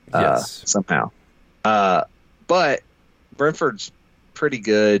somehow. But Brentford's pretty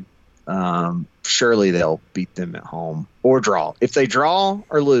good. Surely they'll beat them at home or draw. If they draw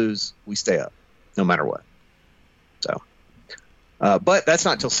or lose, we stay up no matter what. So, but that's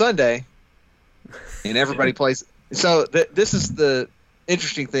not till Sunday, and everybody plays. So this is the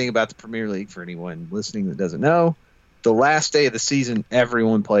interesting thing about the Premier League for anyone listening that doesn't know. The last day of the season,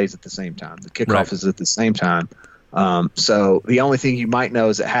 everyone plays at the same time. The kickoff is at the same time. So the only thing you might know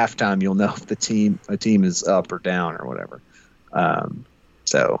is at halftime you'll know if a team is up or down or whatever.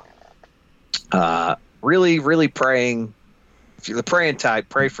 Really, really praying. If you're the praying type,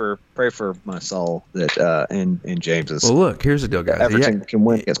 pray for my soul that and James's. Well, look, here's the deal, guys. Everton can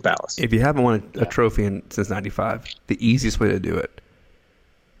win against Palace. If you haven't won a trophy since '95, the easiest way to do it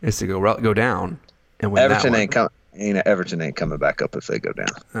is to go down and win. Everton ain't coming back up if they go down.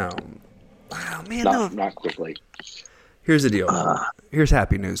 Oh, wow, man! Not quickly. Here's the deal. Here's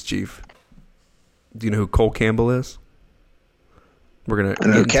happy news, Chief. Do you know who Cole Campbell is? We're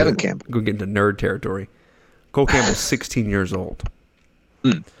gonna Kevin Campbell. Go get into nerd territory. Cole Campbell's 16 years old.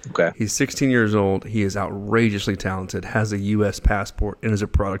 Okay. He's 16 years old. He is outrageously talented, has a U.S. passport, and is a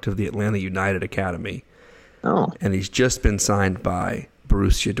product of the Atlanta United Academy. Oh. And he's just been signed by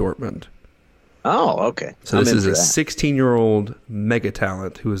Borussia Dortmund. Oh, okay. So this is a 16-year-old mega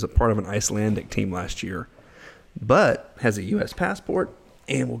talent who is a part of an Icelandic team last year, but has a U.S. passport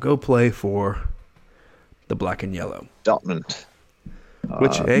and will go play for the Black and Yellow. Dortmund.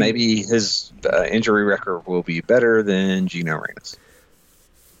 Which maybe his injury record will be better than Gino Reyna's.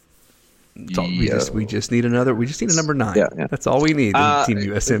 We just need another. We just need a number 9. Yeah. That's all we need in Team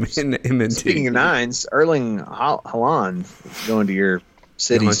USM and MNT. Speaking of 9s, Erling Haaland is going to your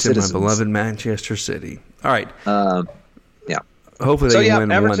city. My beloved Manchester City. All right. Yeah. Hopefully they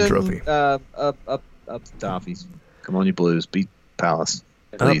win Everton, one trophy. Up the Toffees. Come on, you Blues. Beat Palace,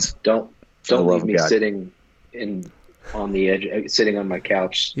 please. Don't leave me sitting on the edge, sitting on my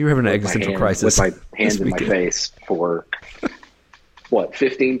couch. You were having an existential crisis with my hands in my face for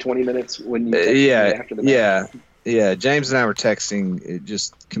 15, 20 minutes when you after the match? Yeah. James and I were texting,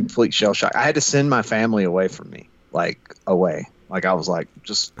 just complete shell shock. I had to send my family away from me, away. I was like,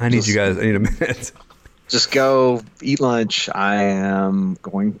 I need you guys. I need a minute. Just go eat lunch. I am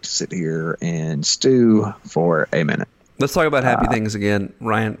going to sit here and stew for a minute. Let's talk about happy things again,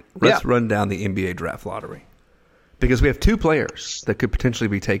 Ryan. Let's run down the NBA draft lottery. Because we have 2 players that could potentially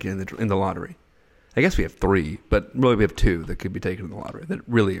be taken in the lottery. I guess we have 3, but really we have 2 that could be taken in the lottery that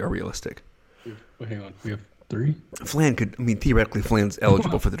really are realistic. Well, hang on. We have 3? Theoretically, Flan's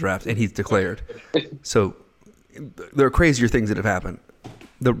eligible for the draft, and he's declared. So there are crazier things that have happened.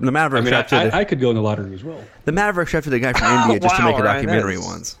 The Mavericks drafted. I could go in the lottery as well. The Mavericks drafted a guy from India just to make a documentary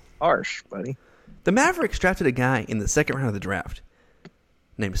once. Harsh, buddy. The Mavericks drafted a guy in the second round of the draft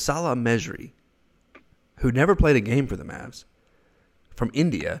named Salah Mejri, who never played a game for the Mavs, from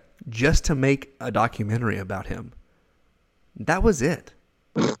India, just to make a documentary about him. That was it.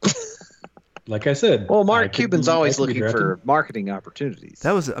 Like I said. Well, Mark Cuban's always looking for marketing opportunities.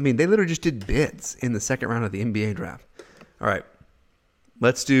 They literally just did bids in the second round of the NBA draft. All right.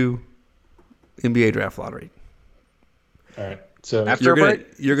 Let's do NBA draft lottery. All right. So after a break?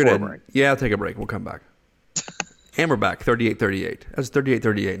 You're gonna. Yeah, I'll take a break. We'll come back. And we're back. 38-38. That's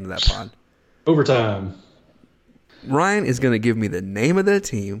 38-38 into that pod. Overtime. Ryan is going to give me the name of the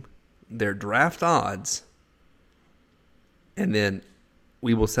team, their draft odds, and then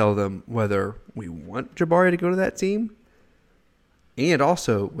we will tell them whether we want Jabari to go to that team and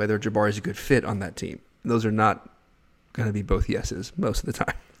also whether Jabari is a good fit on that team. Those are not going to be both yeses most of the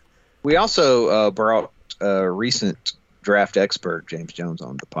time. We also brought recent draft expert James Jones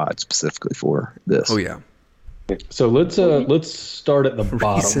on the pod specifically for this. Oh yeah. So let's start at the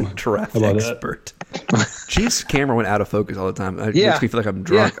bottom. Recent draft How about that? expert. Chief's camera went out of focus all the time. It Yeah. makes me feel like I'm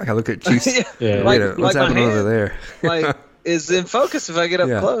drunk. Yeah. I look at Chiefs. Yeah. Like- What's like my happening over hand. there? Like, is in focus if I get up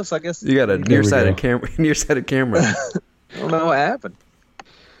Yeah. close, I guess. You got a There we nearsighted go. camera. Nearsighted camera. I don't know what happened.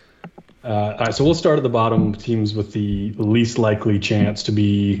 All right, so we'll start at the bottom. Teams with the least likely chance to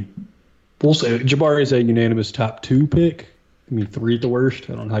be. We'll say Jabari is a unanimous top 2 pick. I mean, 3 at the worst.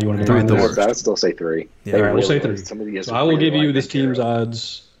 I don't know how you want to Three define at the this. worst. I'd still say 3. Yeah. They All right, we'll say really- 3. Some of these So I will give you like this Nick team's Carroll.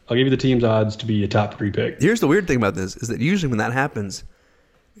 odds. I'll give you the team's odds to be a top 3 pick. Here's the weird thing about this is that usually when that happens,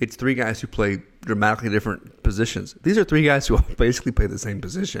 it's 3 guys who play dramatically different positions. These are 3 guys who all basically play the same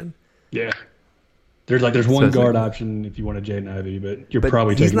position. Yeah. There's one it's guard like- option if you want a Jaden Ivey, but you're But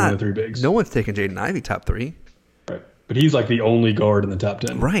probably he's taking one not- of the 3 bigs. No one's taking Jaden Ivey top 3. Right. But he's like the only guard in the top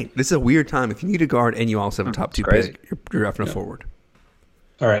 10. Right. This is a weird time. If you need a guard and you also have a top 2 crazy. pick, you're drafting a forward.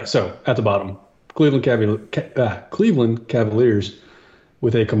 All right, so at the bottom, Cleveland Cavaliers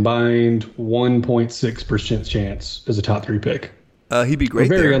with a combined 1.6% chance as a top 3 pick. He'd be We're great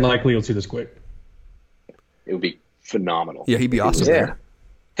very there. unlikely you'll see this quick. It would be phenomenal. Yeah, he'd be awesome Yeah. there.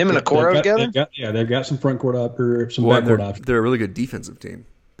 Him and Okoro together? They've got some front court or some Well, back court options. they're a really good defensive team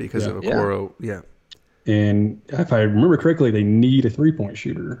because of Yeah. Okoro. Yeah, And if I remember correctly, they need a 3-point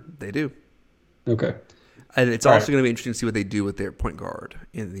shooter. they do. Okay. And it's All also right. going to be interesting to see what they do with their point guard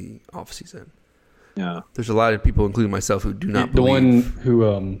in the offseason. Yeah. There's a lot of people, including myself, who do not The one believe.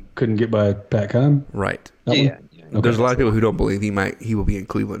 who couldn't get by Pat Con. Right. That Yeah. one? There's a lot of people who don't believe he will be in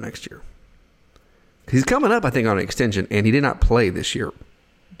Cleveland next year. He's coming up, I think, on an extension, and he did not play this year.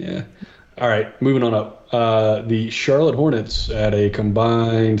 Yeah. All right, moving on up. The Charlotte Hornets at a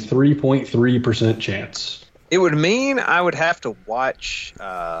combined 3.3% chance. It would mean I would have to watch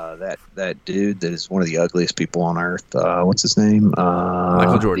that dude that is one of the ugliest people on earth. What's his name?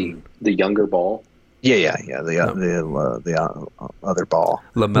 Michael Jordan. The younger ball. Yeah. The other ball,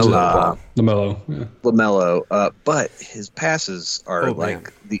 LaMelo Ball. LaMelo. Yeah. LaMelo. But his passes are Oh, like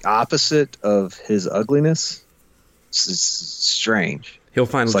man. the opposite of his ugliness. It's strange. He'll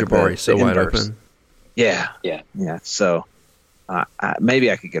find It's like Jabari the so wide inverse. open. Yeah. So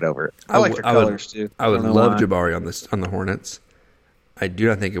maybe I could get over it. I like their colors too. I would don't know love why. Jabari on the Hornets. I do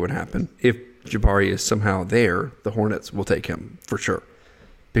not think it would happen. If Jabari is somehow there, the Hornets will take him for sure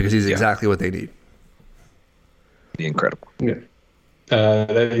because he's exactly what they need. Be incredible. Yeah.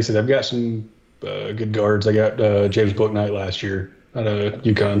 Like I said, I've got some good guards. I got James Bouknight last year out of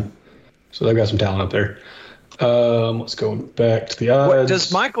UConn. So they've got some talent up there. Let's go back to the odds. What,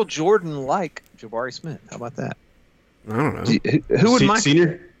 does Michael Jordan like Jabari Smith? How about that? I don't know. Who would Michael?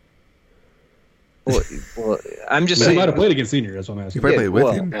 Senior? Well, I'm just He saying. might have played against Senior. That's what I'm You asking. probably Yeah, played with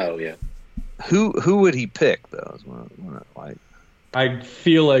well, him. Oh yeah. Who would he pick though? Is what I like. I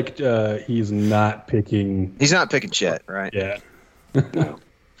feel like he's not picking. He's not picking Chet, right? Yeah. I don't.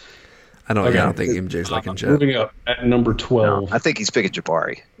 Okay. I don't think MJ's liking Chet. Moving up at number 12. I think he's picking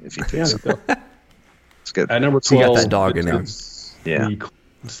Jabari if he Yeah, picks him. It's good. at number He 12. got that dog in him. Yeah.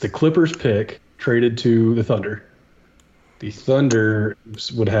 It's the Clippers pick traded to the Thunder. The Thunder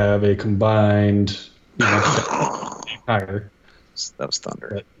would have a combined higher. That was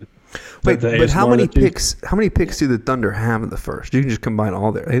Thunder. Wait, the but how ASMR many that you- picks? How many picks do the Thunder have in the first? You can just combine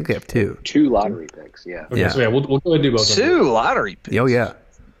all there. I think they have 2. 2 lottery picks. Yeah. Okay, Yeah. so we'll go ahead and do both. of them. 2 lottery picks. Oh yeah.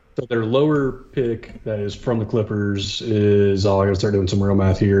 So their lower pick that is from the Clippers is, I gotta start doing some real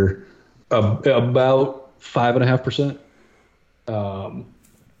math here, about 5.5%.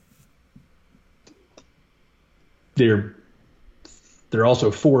 They're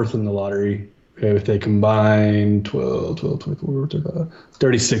also fourth in the lottery if they combine 12, 24,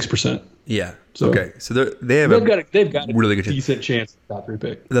 36%. Yeah. So- Okay. So they have They've got a really good chance. decent chance at the top 3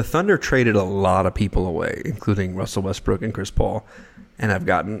 pick. The Thunder traded a lot of people away, including Russell Westbrook and Chris Paul, and have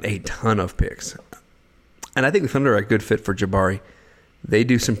gotten a ton of picks. And I think the Thunder are a good fit for Jabari. They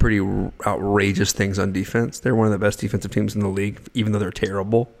do some pretty outrageous things on defense. They're one of the best defensive teams in the league, even though they're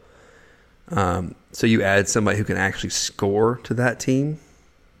terrible. So you add somebody who can actually score to that team.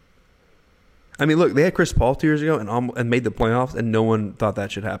 I mean, look, they had Chris Paul 2 years ago and made the playoffs, and no one thought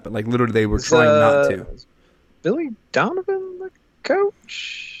that should happen. Like, literally, they were trying not to. Is Billy Donovan the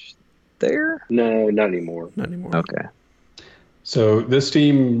coach there? No, not anymore. Not anymore. Okay. So this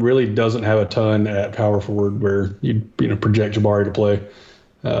team really doesn't have a ton at power forward where you'd project Jabari to play.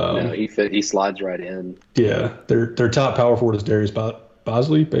 No, he slides right in. Yeah, their top power forward is Darius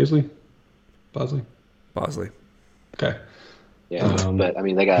Bosley. Bosley. Okay. Yeah, but I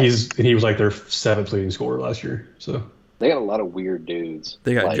mean they got. He was like their 7th leading scorer last year. So They got a lot of weird dudes.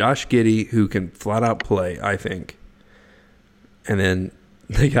 They got Like, Josh Giddey, who can flat out play, I think. And then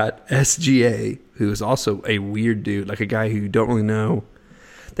they got SGA, who is also a weird dude, like a guy who you don't really know.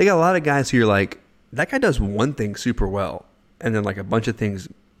 They got a lot of guys who you're like, that guy does one thing super well, and then like a bunch of things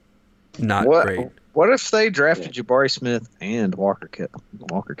not great. What if they drafted Jabari Smith and Walker Kessler?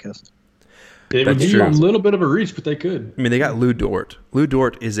 It would That's be true. a little bit of a reach, but they could. I mean, they got Lou Dort. Lou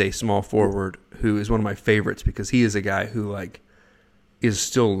Dort is a small forward who is one of my favorites because he is a guy who like is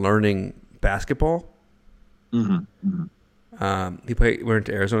still learning basketball. Mm-hmm. Went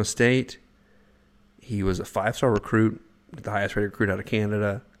to Arizona State. He was a 5-star recruit, the highest rated recruit out of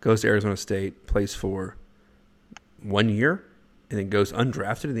Canada. Goes to Arizona State, plays for 1 year, and then goes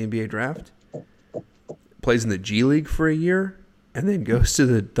undrafted in the NBA draft. Plays in the G League for a year, and then goes to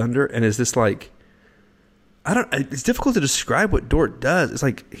the Thunder. And is this like, it's difficult to describe what Dort does. It's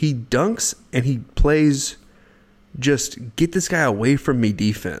like he dunks and he plays just get this guy away from me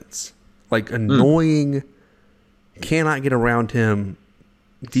defense. Like annoying, cannot get around him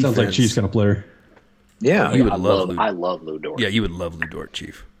defense. Sounds like Chiefs kind of player. Yeah, You would love Lou. I love Lou Dort. Yeah, you would love Lou Dort,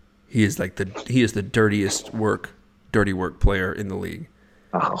 Chief. He is like he is the dirty work player in the league.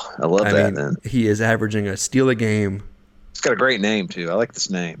 Oh, I love that. Then he is averaging a steal a game. It's got a great name too. I like this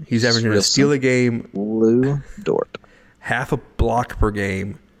name. He's averaging a steal a game, Lou Dort, half a block per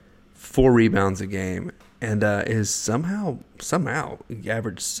game, 4 rebounds a game, and is somehow he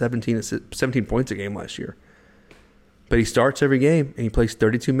averaged 17 points a game last year. But he starts every game and he plays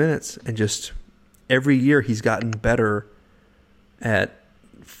 32 minutes, and just every year he's gotten better at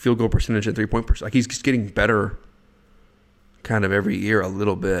field goal percentage and 3-point percentage. Like he's just getting better kind of every year a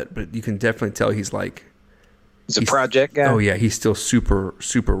little bit, but you can definitely tell he's a project guy. Oh yeah, he's still super,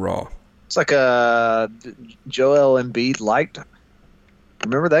 super raw. It's like a Joel Embiid light.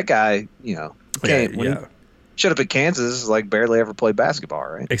 Remember that guy, he showed up at Kansas, like barely ever played basketball,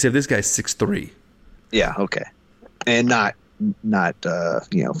 right? Except this guy's 6'3". Yeah, okay. And not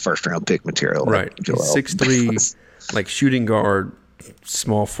first round pick material. Right. Like Joel. 6'3", like shooting guard,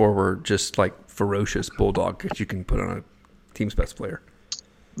 small forward, just like ferocious bulldog that you can put on a team's best player.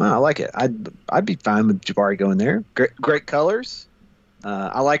 I like it. I'd be fine with Jabari going there. Great colors.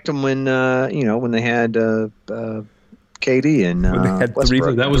 I liked them when they had KD and when they had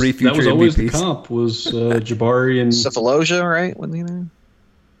Westbrook. That was always the comp was Jabari and Cephalosha, right? Wasn't he there?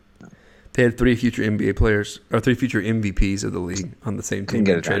 They had 3 future NBA players or 3 future MVPs of the league on the same team.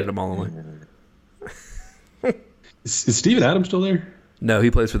 They traded them all away. Is Steven Adams still there? No,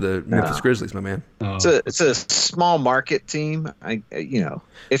 he plays for the Memphis Grizzlies, my man. Oh. It's a small market team.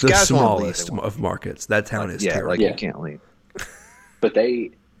 If the guys smallest of markets. That town is terrible. You can't leave. But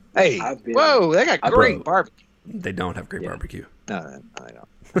they they got great barbecue. They don't have great barbecue. No, they don't.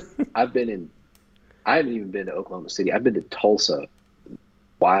 I haven't even been to Oklahoma City. I've been to Tulsa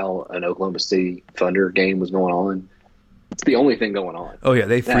while an Oklahoma City Thunder game was going on. It's the only thing going on. Oh yeah,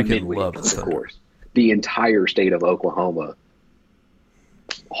 they freaking love the Thunder. Of course. The entire state of Oklahoma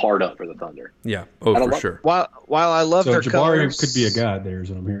hard up for the Thunder. Yeah. Oh, for sure. While I love their Jabari colors, could be a god there, is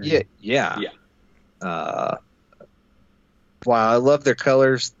what I'm hearing. Yeah. While I love their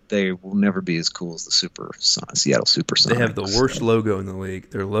colors, they will never be as cool as the Seattle Supersonics. They have the worst logo in the league.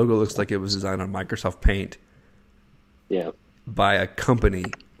 Their logo looks like it was designed on Microsoft Paint. Yeah. By a company,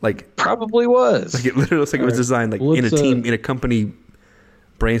 like probably was. Like it literally looks like it was designed like in a company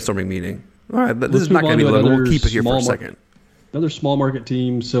brainstorming meeting. All right, but this is not going to be the logo. We'll keep it here for a second. Another small market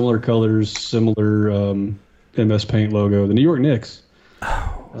team, similar colors, similar MS Paint logo. The New York Knicks.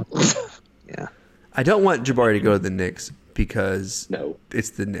 Yeah. I don't want Jabari to go to the Knicks because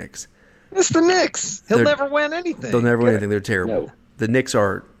it's the Knicks. It's the Knicks. He'll never win anything. They'll never win anything. They're terrible. No. The Knicks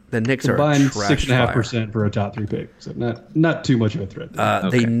are combined a trash 6.5% for a top 3 pick. So not too much of a threat.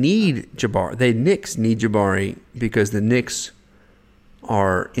 They need Jabari. The Knicks need Jabari because the Knicks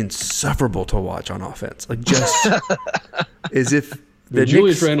are insufferable to watch on offense. Like just as if the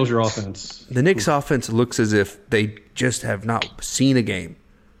Julius Randle's your offense. The Knicks offense looks as if they just have not seen a game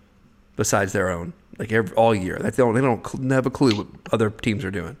besides their own. Like all year. They don't have a clue what other teams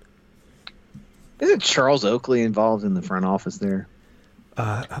are doing. Isn't Charles Oakley involved in the front office there?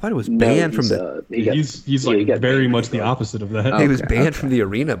 I thought it was banned from the. He's very much the opposite of that. He was banned from the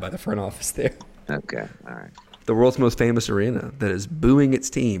arena by the front office there. Okay, all right. The world's most famous arena that is booing its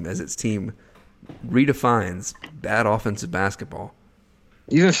team as its team redefines bad offensive basketball.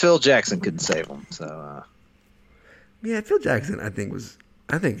 Even Phil Jackson couldn't save them. So, yeah, Phil Jackson, I think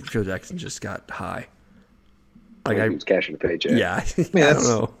Phil Jackson just got high. Like he was cashing a paycheck. Yeah, I don't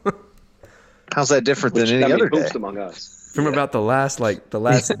know. How's that different than any other day? Among us. From about the last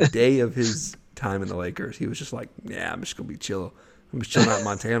day of his time in the Lakers. He was just like, yeah, I'm just going to be chill. I'm just chilling out in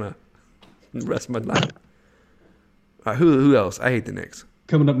Montana the rest of my life. All right, who else? I hate the Knicks.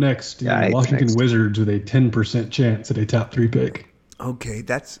 Coming up next, the Washington Wizards with a 10% chance at a top 3 pick. Okay,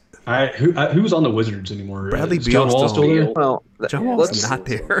 that's... Who's on the Wizards anymore? Bradley Is John Beal Wall still still there? Well, John Wall's not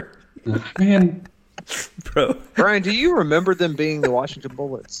there. Man, Bro. Brian, do you remember them being the Washington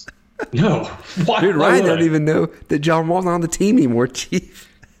Bullets? no. Why, Dude, why Ryan would doesn't I? even know that John Wall's not on the team anymore, Chief.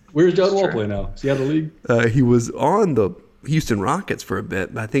 Where's John Wall play now? Is he out of the league? He was on the Houston Rockets for a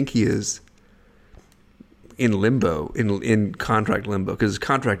bit, but I think he is in limbo, in contract limbo, because his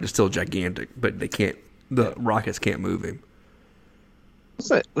contract is still gigantic, but the Rockets can't move him.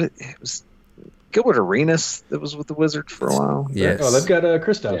 It was Gilbert Arenas that was with the Wizards for a while. Yes. Oh, they've got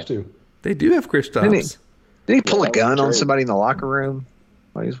Kristaps too. They do have Kristaps. Did he pull a gun on true. somebody in the locker room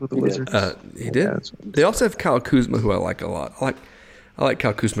while he was with the Wizards? He did. Yeah, They also have Kyle Kuzma, who I like a lot. I like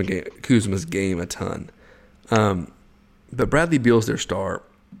Kyle Kuzma's game a ton. But Bradley Beal's their star.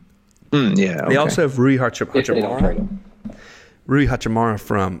 Yeah. They also have Rui If they don't trade Hachimura. him. Rui Hachimura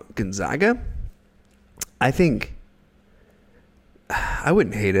from Gonzaga. I think I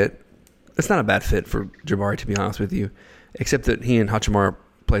wouldn't hate it. It's not a bad fit for Jabari, to be honest with you, except that he and Hachimura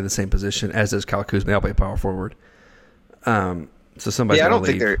play the same position, as does Kyle Kuzma. They all play power forward. So somebody's I gonna don't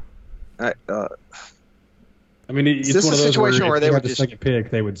think leave. they're. I mean, it's this one a of those situation where if they had would the just- second pick,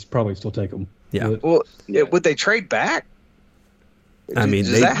 they would probably still take him. Yeah. But- Well, would they trade back? I mean,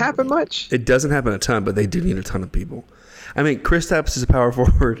 does that happen much? It doesn't happen a ton, but they do need a ton of people. I mean, Kristaps is a power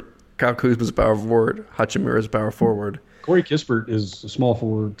forward. Kyle Kuzma is a power forward. Hachimura is a power forward. Corey Kispert is a small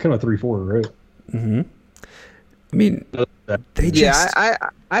forward, kind of a 3-4, right? I mean, they just Yeah,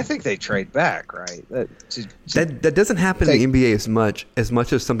 I think they trade back, right? that doesn't happen in the NBA as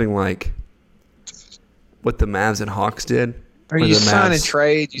much as something like what the Mavs and Hawks did. Or where you the sign and Mavs-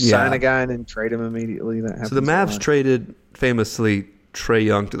 trade, you Yeah. sign a guy and then trade him immediately. That happens. So the a Mavs lot. traded famously Trae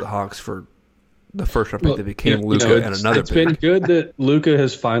Young to the Hawks for the first round pick Well, that became you Luka know, and another It's pick. been good that Luka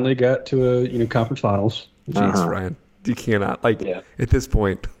has finally got to a conference finals. Jeez, Ryan, you cannot Yeah. at this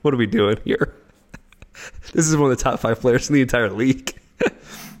point. What are we doing here? This is one of the top 5 players in the entire league.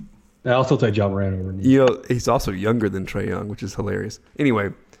 I'll still take John Moran over him. You know, he's also younger than Trae Young, which is hilarious. Anyway,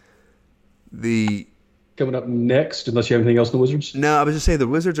 Coming up next, unless you have anything else in the Wizards. No, I was just saying the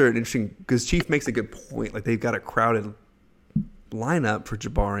Wizards are an interesting because Chief makes a good point. Like they've got a crowded lineup for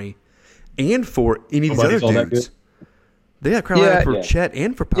Jabari and for any of these Nobody's all other that dudes. good. They got a crowded lineup for Yeah. Chet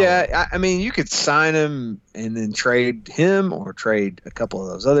and for Powell. Yeah, I mean, you could sign him and then trade him, or trade a couple of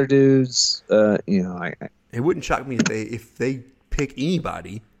those other dudes. It wouldn't shock me if they pick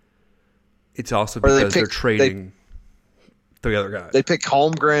anybody. It's also Or they because they're pick- trading 3 other guys. they pick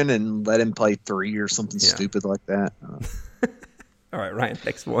Holmgren and let him play 3 or something Yeah. stupid like that. All right, Ryan,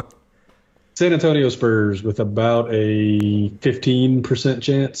 next one. San Antonio Spurs with about a 15%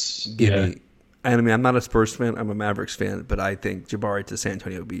 chance. Give me. And I mean, I'm not a Spurs fan. I'm a Mavericks fan, but I think Jabari to San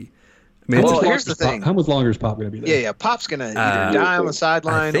Antonio would be. I mean, Well, it's a- here's the thing. How much longer is Pop going to be there? Yeah, Pop's gonna either die on the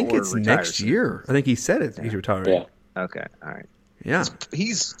sideline. I think or it's retire next soon. year. I think he said it. He's retiring. Yeah. Okay, all right. Yeah.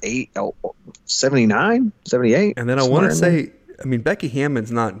 He's 79, 78. And then I somewhere want to in there. say, I mean, Becky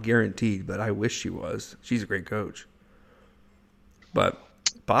Hammond's not guaranteed, but I wish she was. She's a great coach. But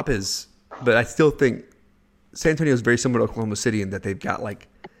Pop is, but I still think San Antonio is very similar to Oklahoma City in that they've got like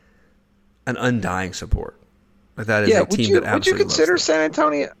an undying support. Like that is a would team you, that would you absolutely consider loves them. San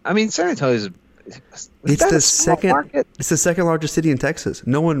Antonio? I mean, San Antonio's. It's the second. It's the second largest city in Texas.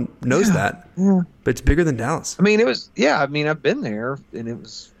 No one knows that, but it's bigger than Dallas. I mean, it was. Yeah, I mean, I've been there, and it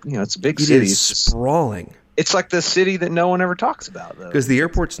was. It's a big It city. is It's just. sprawling It's like the city that no one ever talks about, though. because the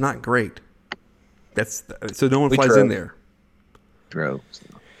airport's not great. So no one We flies drove. in there. Drove.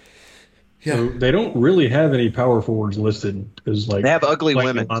 Yeah. So they don't really have any power forwards listed because like They have ugly like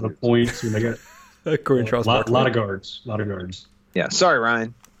women, a lot too. of points and they got According to Charles a lot Barkley. of guards, a lot of guards. Yeah. Sorry,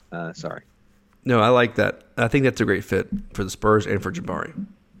 Ryan. Sorry. No, I like that. I think that's a great fit for the Spurs and for Jabari.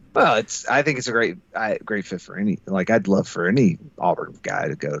 Well, I think it's a great fit for any. Like, I'd love for any Auburn guy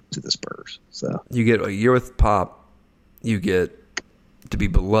to go to the Spurs. So You get a year with Pop. You get to be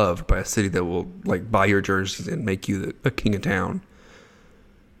beloved by a city that will like buy your jerseys and make you a king of town.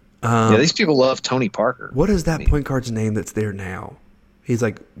 yeah, these people love Tony Parker. What is that point guard's name that's there now? He's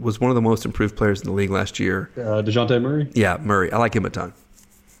was one of the most improved players in the league last year. DeJounte Murray. Yeah, Murray. I like him a ton.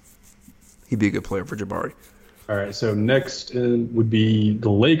 He'd be a good player for Jabari. All right, so next would be the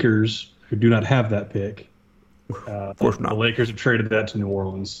Lakers, who do not have that pick. Of course not. The Lakers have traded that to New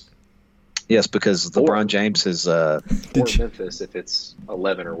Orleans. Yes, because LeBron James has. Or Memphis if it's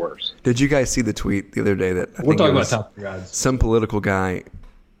 11 or worse. Did you guys see the tweet the other day that I We're think talking it about was top guys. some political guy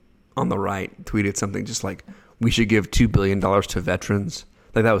on the right tweeted something just like, "We should give $2 billion to veterans."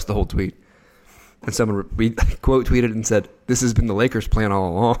 Like that was the whole tweet. And someone quote tweeted and said, "This has been the Lakers' plan all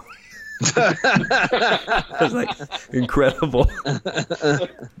along." It was like incredible.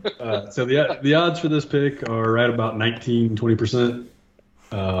 So the odds for this pick are right about 19-20%.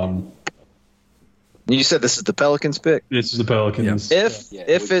 You said this is the Pelicans pick. This is the Pelicans.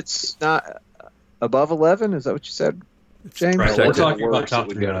 If it's not above 11, is that what you said, James? Right. We're Protected. talking about Worse, top it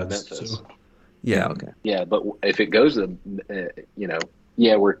would 3 go to odds. Memphis. So. Yeah. Okay. Yeah, but if it goes to,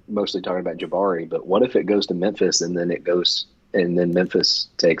 we're mostly talking about Jabari, but what if it goes to Memphis and then Memphis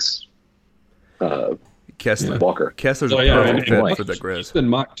takes Kessler. Walker? Kessler's a So, yeah, perfect and fit for the He's Grizz. been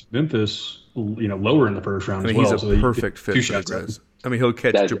mocked to Memphis, lower in the first round I mean, as well. he's a perfect fit for the shots up. Grizz. I mean, he'll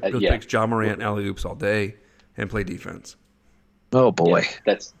That- take Ja Morant alley oops all day and play defense. Oh boy.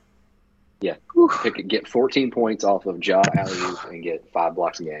 Yeah, get 14 points off of Ja alley-oop and get 5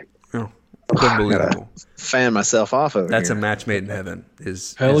 blocks a game. Oh, unbelievable. Fan myself off over That's here. a match made in heaven.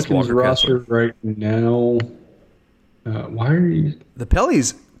 Is Pelicans Walker roster Kessler. right now. Why are you? The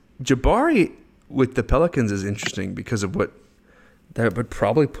Pellies, Jabari with the Pelicans is interesting because of what that would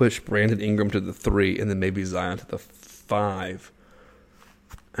probably push Brandon Ingram to the 3 and then maybe Zion to the 5.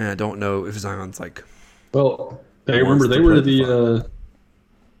 And I don't know if Zion's like. Well, they Wants to were play the.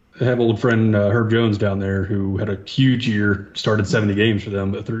 I have old friend Herb Jones down there who had a huge year, started 70 games for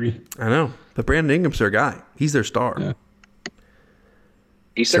them at 3. I know, but Brandon Ingram's their guy. He's their star. Yeah.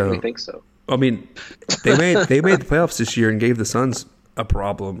 He certainly So- thinks so. I mean, they made the playoffs this year and gave the Suns a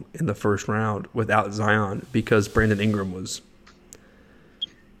problem in the first round without Zion because Brandon Ingram was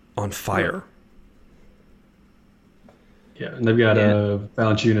on fire. Yeah, and they've got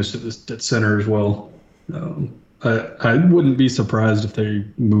Valanciunas at center as well. I wouldn't be surprised if they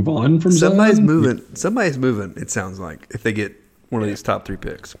move on from Somebody's Zion. moving. Somebody's moving. It sounds like if they get one of these top 3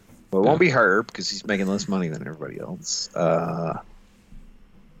 picks. Well, it won't be Herb because he's making less money than everybody else.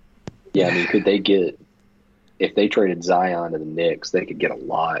 Yeah, I mean, could they get if they traded Zion to the Knicks, they could get a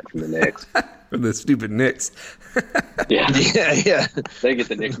lot from the Knicks. From the stupid Knicks. Yeah, yeah. they get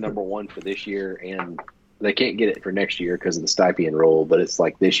the Knicks #1 for this year, and they can't get it for next year because of the stipend rule. But it's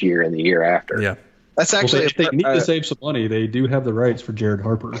like this year and the year after. Yeah. That's Well, actually if they need to save some money, they do have the rights for Jared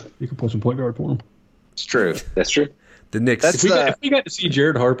Harper. You can put some point guard for him. it's true. That's true. The Knicks. That's- If we got to see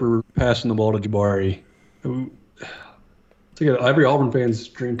Jared Harper passing the ball to Jabari, it's like every Auburn fan's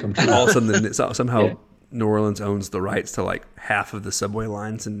dream come true. all of a sudden, somehow Yeah. New Orleans owns the rights to like half of the subway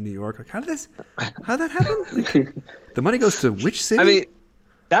lines in New York. Like, how did that happen? Like, the money goes to which city? I mean,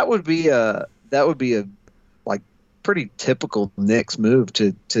 that would be a like pretty typical Knicks move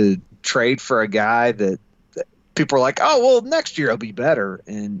to trade for a guy that people are like, oh well, next year he'll be better,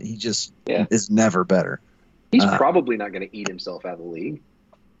 and he just is never better. He's probably not going to eat himself out of the league.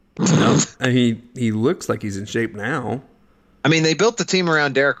 no. I mean, he looks like he's in shape now. I mean, they built the team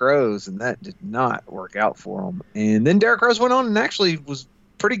around Derrick Rose, and that did not work out for him. And then Derrick Rose went on and actually was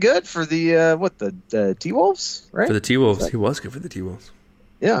pretty good for the T-Wolves, right? For the T-Wolves. He was good for the T-Wolves.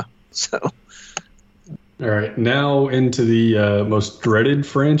 Yeah. So All right, now into the most dreaded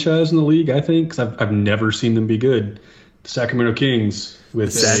franchise in the league, I think, because I've never seen them be good. The Sacramento Kings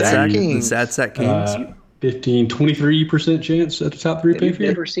with The Sad Sack Kings. 23% chance at the top 3 Have pick you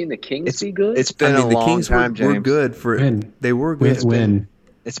never seen the Kings be good? it's been a the long Kings time, were James. good for When? They were good. when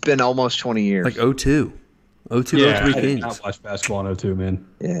It's been almost 20 years. Like 02. 02, yeah, 03 I did Kings. not watch basketball in 02, man.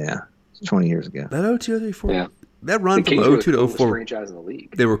 yeah, it's 20 years ago. That 02, 03, 04. Yeah. That the run from Kings were the 02 to coolest 04, franchise in the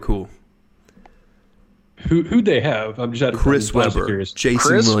league. they were cool. Who'd they have? I'm just Chris honestly Webber, curious. Jason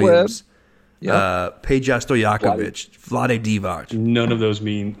Chris Williams, Yep. Peja Stojakovic, Vlade Divac. None of those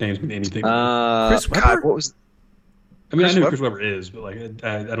names mean anything. Chris Webber? God, what was? I mean, I Chris know who Webber? Chris Webber is, but like,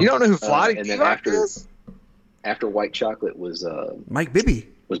 I don't. You don't know who Vlade and then Divac is? After White Chocolate was Mike Bibby.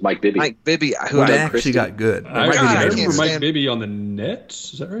 Mike Bibby. Mike Bibby, who Who Doug actually Christie. got good. I, Mike God, Bibby I made remember him can't Mike stand- Bibby on the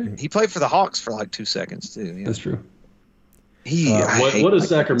Nets. Is that right? he played for the Hawks for like 2 seconds too. Yeah. That's true. I hate What does Mike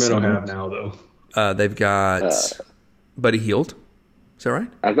Sacramento Bibby so have much. now, though? They've got Buddy Hield. Is that right?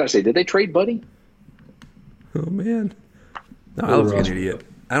 I was about to say, did they trade Buddy? Oh, man. No, I look like an idiot.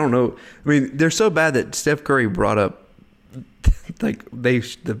 I don't know. I mean, they're so bad that Steph Curry brought up, like,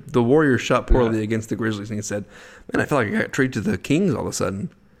 the Warriors shot poorly against the Grizzlies, and he said, man, I feel like I got traded to the Kings all of a sudden.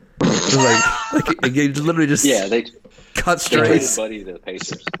 It was like he literally just They cut traded straight. Buddy to the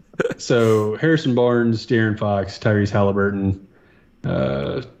Pacers. So Harrison Barnes, De'Aaron Fox, Tyrese Halliburton,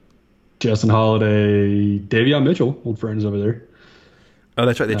 Justin Holiday, Davion Mitchell, old friends over there. Oh,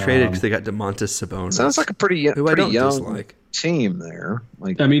 that's right. They traded because they got DeMontis Sabonis. Sounds like a pretty who I don't young dislike. team there.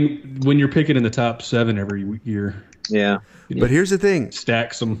 Like, I mean, when you're picking in the top 7 every year, yeah. But here's the thing: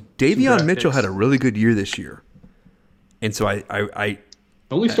 stack some. Davion Mitchell had a really good year this year, and so I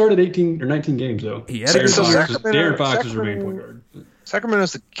only started 18 or 19 games though. He had a good Darren Fox is the main point guard.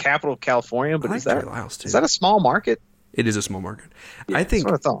 Sacramento's the capital of California, but I is like that Trey Lyles, too. is that a small market? It is a small market. Yeah, I think.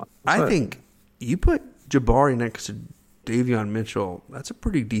 that's what I thought. I think you put Jabari next to Davion Mitchell. That's a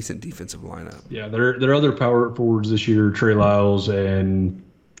pretty decent defensive lineup. Yeah, there are other power forwards this year: Trey Lyles and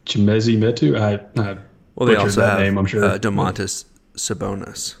Chimezi Metu. Well, they also have name, I'm sure. DeMontis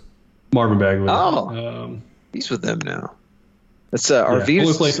Sabonis. Marvin Bagley. Oh, he's with them now. That's yeah,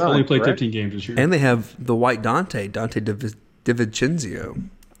 Arvidas' only played correct? 15 games this year. And they have the white Dante DiVincenzo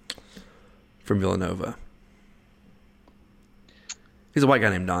from Villanova. He's a white guy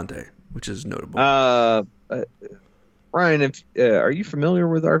named Dante, which is notable. Ryan, are you familiar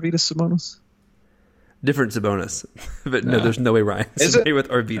with Arvidas Sabonis? Different Sabonis. But no, there's no way Ryan's Is familiar with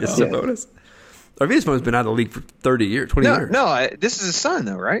Arvidas Sabonis. Arvidas Sabonis has been out of the league for 30 years, 20 years. No, this is his son,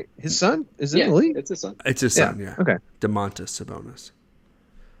 though, right? His son is in the league? It's his son. It's his son, yeah. Okay. DeMontis Sabonis.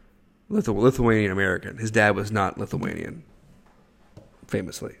 Lithuanian American. His dad was not Lithuanian,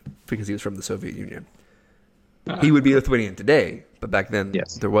 famously, because he was from the Soviet Union. He would be Lithuanian today, but back then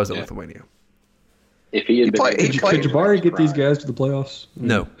there was a Lithuania. If he had been, could Jabari get these guys to the playoffs?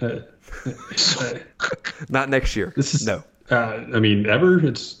 No. Not next year. No. I mean, ever?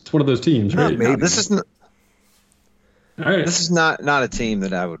 It's one of those teams, right? Maybe. This is not. All right. This is not a team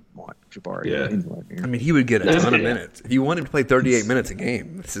that I would want Jabari. Yeah. Anywhere near. I mean, he would get a ton of minutes. If you want him to play 38 minutes a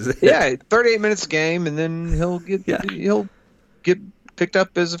game, this is it. Yeah, 38 minutes a game, and then he'll get picked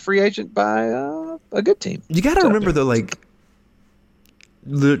up as a free agent by a good team. You got to remember, though, like,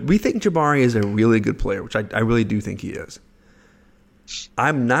 we think Jabari is a really good player, which I really do think he is.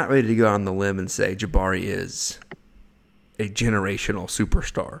 I'm not ready to go on the limb and say Jabari is a generational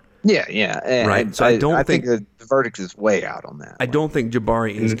superstar. Yeah. Right? So I think the verdict is way out on that. I don't think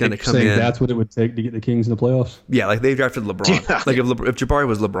Jabari is going to come in. That's what it would take to get the Kings in the playoffs? Yeah, like they drafted LeBron. Yeah. Like if Jabari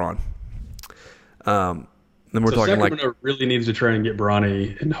was LeBron. Then we're talking Sacramento like really needs to try and get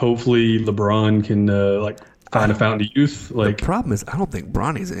Bronny, and hopefully LeBron can find a fountain of youth. the problem is I don't think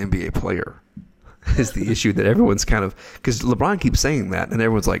Bronny's an NBA player. Is the issue that everyone's kind of because LeBron keeps saying that, and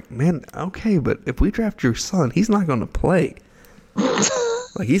everyone's like, "Man, okay, but if we draft your son, he's not going to play.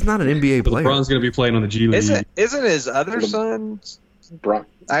 Like he's not an NBA player. LeBron's going to be playing on the G League. Isn't his other son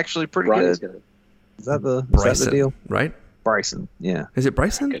actually pretty good? Is that the deal? Right? Bryson, yeah. Is it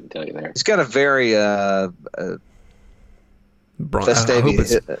Bryson? couldn't tell you there. He's got a very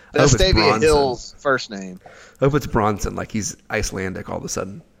Vestavia Hill's first name. I hope it's Bronson, like he's Icelandic all of a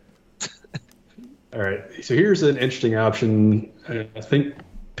sudden. All right. So here's an interesting option. I think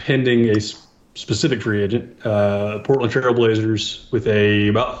pending a specific free agent, Portland Trail Blazers with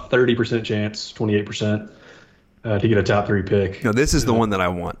about 30% chance, 28% to get a top 3 pick. No, this is the one that I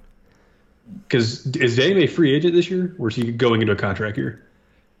want. Because is Dame a free agent this year, or is he going into a contract year?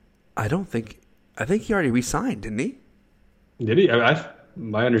 I think he already re-signed, didn't he? Did he?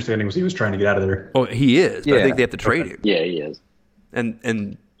 My understanding was he was trying to get out of there. Oh, he is. But I think they have to trade him. Yeah, he is.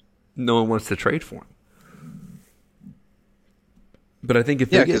 And no one wants to trade for him. But I think if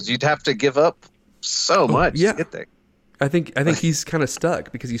because you'd have to give up so much to get there. I think he's kind of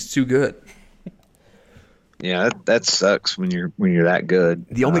stuck because he's too good. Yeah, that sucks when you're that good.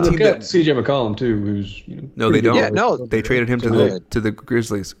 The only team got that CJ McCollum too, who's no, they don't. Yeah, no, they traded him to the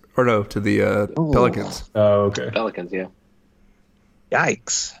Grizzlies or no to the Pelicans. Oh, okay. Pelicans, yeah.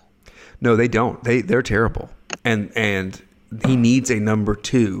 Yikes! No, they don't. They're terrible, and he needs a number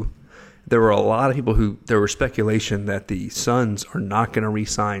 2. There were a lot of people there was speculation that the Suns are not going to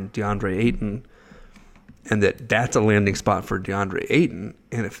re-sign DeAndre Ayton, and that's a landing spot for DeAndre Ayton.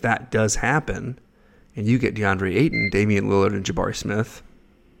 And if that does happen, and you get DeAndre Ayton, Damian Lillard, and Jabari Smith,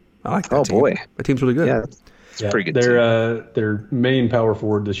 I like that team. Oh boy, that team's really good. Yeah, it's pretty good. Their main power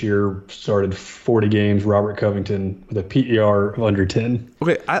forward this year started 40 games. Robert Covington with a PER of under 10.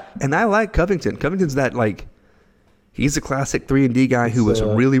 Okay, I like Covington. Covington's that he's a classic 3-and-D guy who was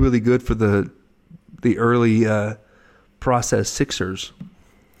really, really good for the early process Sixers,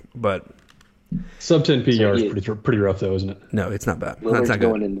 but sub 10 PER is pretty rough though, isn't it? No, it's not bad. Lillard's not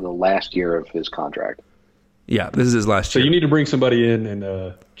going into the last year of his contract. Yeah, this is his last year. So you need to bring somebody in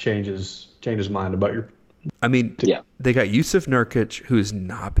and change his mind about your. I mean, they got Yusuf Nurkic, who's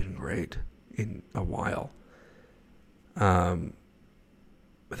not been great in a while.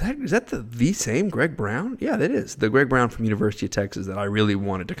 Is that the same Greg Brown? Yeah, that is the Greg Brown from University of Texas that I really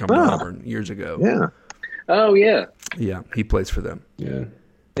wanted to come to Auburn years ago. Yeah, Oh yeah. Yeah, he plays for them. Yeah.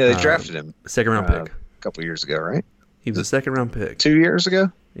 Yeah, they drafted him Second round pick. a couple years ago, right? He was a second round pick. 2 years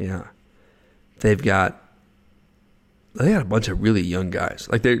ago. Yeah. They got a bunch of really young guys.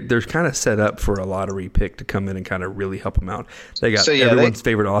 Like they're kind of set up for a lottery pick to come in and kind of really help them out. They got everyone's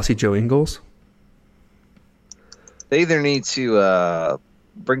favorite Aussie, Joe Ingles. They either need to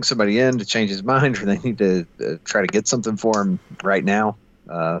bring somebody in to change his mind, or they need to try to get something for him right now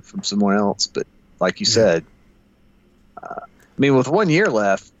from someone else. But like you said, I mean, with 1 year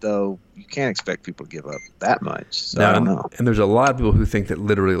left, though, you can't expect people to give up that much. So I don't know. And there's a lot of people who think that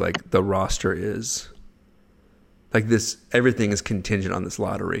literally, like, the roster is like this. Everything is contingent on this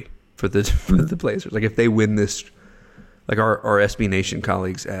lottery for the Blazers. Like, if they win this, like our SB Nation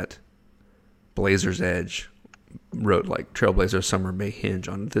colleagues at Blazers Edge wrote, like, Trailblazer summer may hinge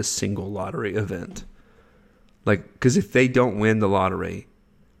on this single lottery event. Like, because if they don't win the lottery,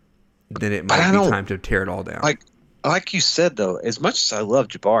 then it might be time to tear it all down. Like you said, though, as much as I love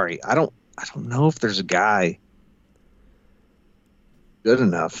Jabari, I don't know if there's a guy good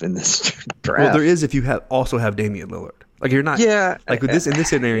enough in this draft. Well, there is if you also have Damian Lillard. Like, you're not. Yeah. Like with in this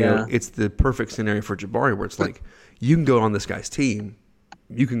scenario, it's the perfect scenario for Jabari, where it's like you can go on this guy's team,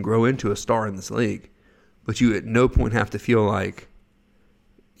 you can grow into a star in this league, but you at no point have to feel like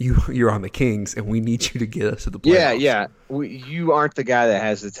you're on the Kings and we need you to get us to the playoffs. Yeah. You aren't the guy that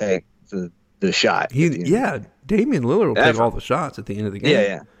has to take the shot. Damian Lillard will take all the shots at the end of the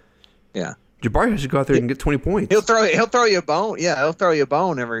game. Yeah. Jabari has to go out there and get 20 points. He'll throw you a bone. Yeah, he'll throw you a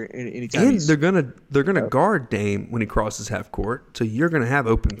bone anytime. And they're gonna guard Dame when he crosses half court, so you're gonna have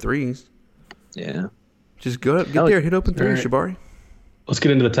open threes. Yeah. Just get there, hit open threes, Jabari. Let's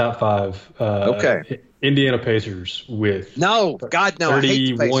get into the top five. Okay. Indiana Pacers with no.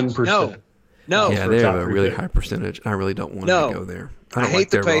 31%. No. Yeah, they have a really high percentage. I really don't want them to go there. I don't like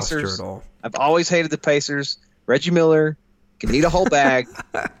their roster at all. I've always hated the Pacers. Reggie Miller can eat a whole bag.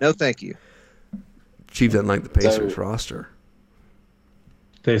 No, thank you. Chief doesn't like the Pacers roster.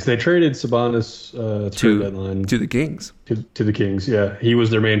 They traded Sabonis to the deadline to the Kings. To the Kings, yeah. He was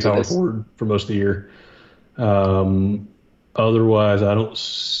their main power forward for most of the year. Otherwise, I don't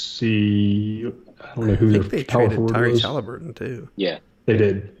know who their power forward was. Tyrese Halliburton too. Yeah, they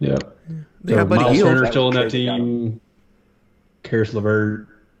did. Yeah, they got Buddy Miles Hield. Turner still in that team. Karis LeVert.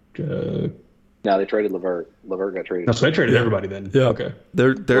 No, they traded LeVert. LeVert got traded. No, so they traded everybody then. Yeah. Okay.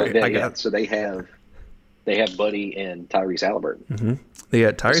 So they have Buddy and Tyrese Halliburton. Mm-hmm. They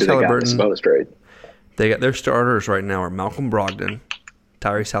got Tyrese Halliburton. Got the Sabonis trade. They got their starters right now are Malcolm Brogdon,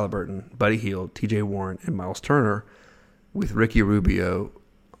 Tyrese Halliburton, Buddy Hield, T.J. Warren, and Miles Turner, with Ricky Rubio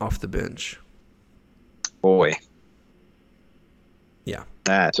off the bench. Boy. Yeah.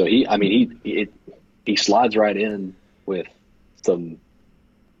 So he slides right in with some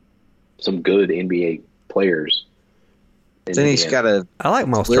good NBA players. Then he's got I like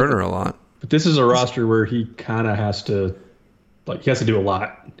Miles Turner a lot. But this is a roster where he kind of has to do a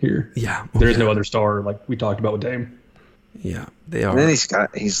lot here. Yeah. There is no other star like we talked about with Dame. Yeah, they are. And then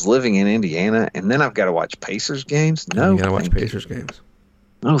he's living in Indiana, and then I've got to watch Pacers games. No, you got to watch Pacers games.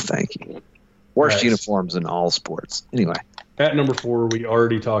 No, thank you. Worst uniforms in all sports. Anyway. At number 4, we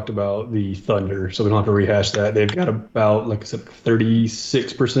already talked about the Thunder, so we don't have to rehash that. They've got about, like I said,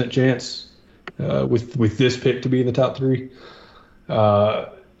 36% chance with this pick to be in the top 3.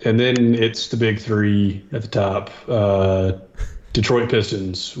 And then it's the big 3 at the top. Detroit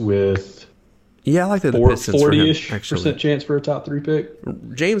Pistons with I like the Pistons 40-ish% chance for a top 3 pick.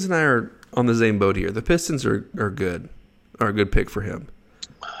 James and I are on the same boat here. The Pistons are good. Are a good pick for him.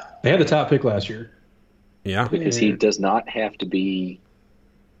 They had the top pick last year. Yeah. Because he does not have to be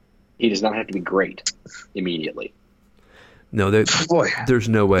great immediately. No, there's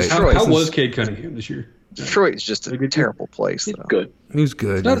no way. How was Cade Cunningham this year? Detroit is just a terrible place. He's good. He was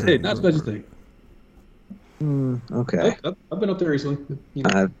good. Not a special thing. Okay. I've been up there recently.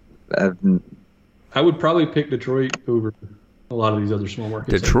 I've I would probably pick Detroit over a lot of these other small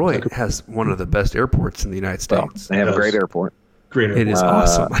markets. Detroit has one of the best airports in the United States. They have a great airport. It is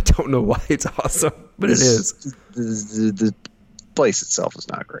awesome. I don't know why it's awesome, but it is. The place itself is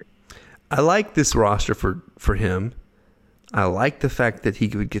not great. I like this roster for him. I like the fact that he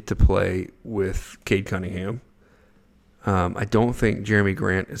would get to play with Cade Cunningham. I don't think Jeremy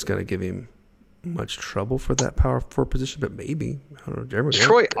Grant is going to give him much trouble for that power forward position, but maybe. I don't know. Jeremy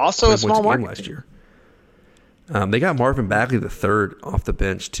Detroit Grant also a small market last year. They got Marvin Bagley the third off the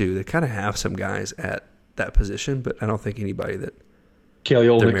bench too. They kind of have some guys at that position, but I don't think anybody that Kelly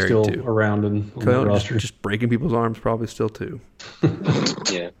Olinick's still around on the roster. Just breaking people's arms probably still too.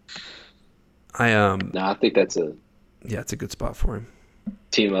 Yeah. I think that's it's a good spot for him.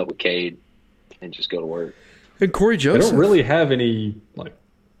 Team up with Cade, and just go to work. And Corey They Joseph. don't really have any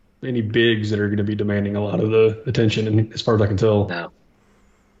bigs that are going to be demanding a lot of the attention, and as far as I can tell.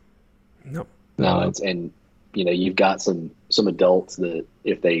 No. And you've got some adults that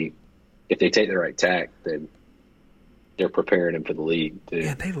if they take the right tack, then they're preparing him for the league too.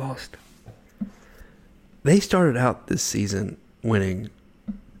 Yeah, they lost. They started out this season winning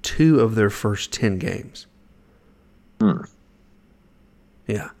 2 of their first 10 games.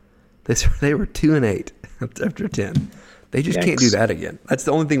 Yeah. They were 2-8 after 10. They just can't do that again. That's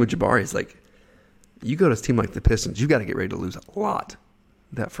the only thing with Jabari is like, you go to a team like the Pistons, you've got to get ready to lose a lot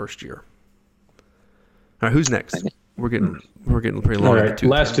that first year. All right, who's next? We're getting pretty long. All right,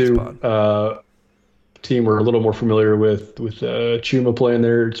 last two team we're a little more familiar with Chuma playing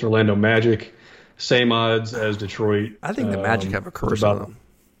there. It's Orlando Magic. Same odds as Detroit. I think the Magic have a curse on them.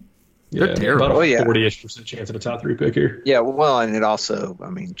 They're terrible. About a 40-ish% chance at a top 3 pick here. Yeah, well, and it also,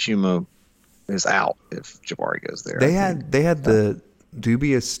 Chuma is out if Jabari goes there. They had the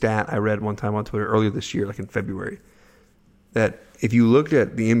dubious stat I read one time on Twitter earlier this year, like in February, that if you looked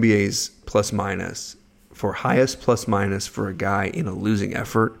at the NBA's plus minus for highest plus minus for a guy in a losing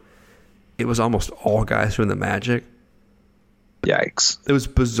effort, it was almost all guys from the Magic. Yikes! It was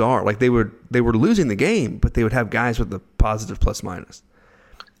bizarre. Like they were losing the game, but they would have guys with a positive plus minus.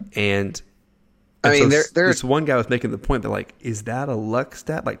 And this one guy was making the point that like, is that a luck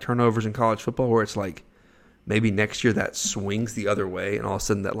stat like turnovers in college football, where it's like maybe next year that swings the other way, and all of a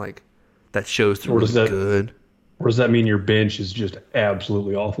sudden that shows through really good. Or does that mean your bench is just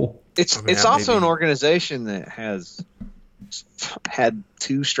absolutely awful? It's also an organization that has had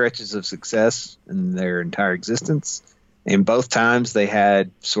 2 stretches of success in their entire existence, and both times they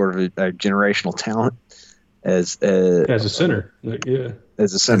had sort of a generational talent as a center.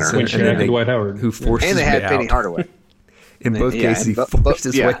 As a center. When Shaq and Dwight Howard. Who forced and his they had way Penny out. Hardaway. In both cases, he forced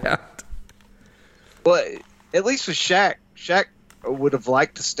his way out. Well, at least with Shaq would have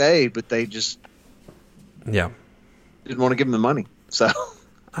liked to stay, but they just didn't want to give him the money. So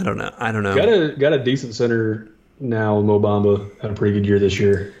I don't know. Got a decent center now. Mo Bamba had a pretty good year this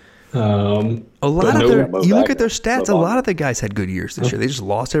year. A lot of you look at their stats. A lot of the guys had good years this year. They just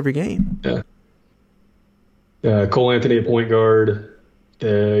lost every game. Yeah. Cole Anthony at point guard.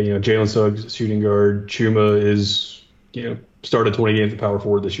 Jalen Suggs shooting guard. Chuma is started 20 games at power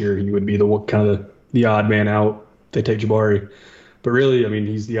forward this year. He would be the odd man out. They take Jabari, but really,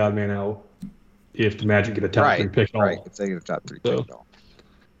 he's the odd man out if the Magic get a top 3 pick. Right, if they get a top 3 pick.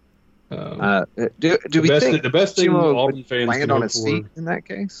 Do we think the best thing Chuma Auburn fans land can on hope his for- feet in that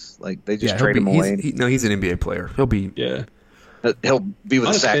case? Like they just trade him away. He's an NBA player. He'll be He'll be with the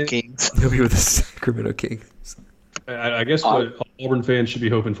Honestly, Sac Kings. he'll be with the Sacramento Kings. I guess what Auburn fans should be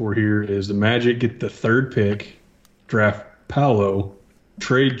hoping for here is the Magic get the 3rd pick, draft Paolo,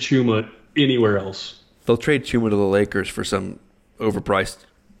 trade Chuma anywhere else. They'll trade Chuma to the Lakers for some overpriced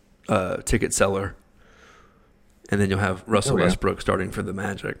ticket seller, and then you'll have Russell Westbrook starting for the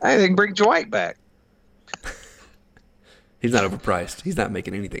Magic. Hey, they can bring Dwight back. He's not overpriced. He's not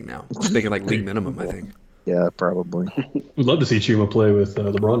making anything now. He's making like league minimum, I think. Yeah, probably. We'd love to see Chuma play with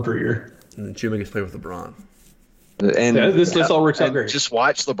LeBron for a year. And then Chuma gets played with LeBron. And this all works out and great. Just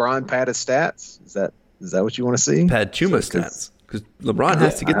watch LeBron pad his stats. Is that what you want to see? Pad Chuma stats, because LeBron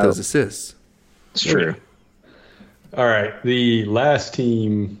has to get those assists. It's true. All right, the last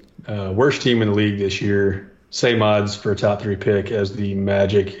team, worst team in the league this year, same odds for a top 3 pick as the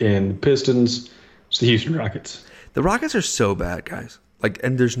Magic and Pistons. It's the Houston Rockets. The Rockets are so bad, guys.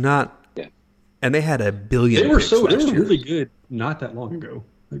 And there's not. Yeah. And they had a billion. They were picks last year. really good not that long ago.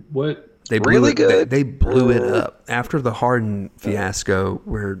 Like what? They blew it. They blew it up after the Harden fiasco,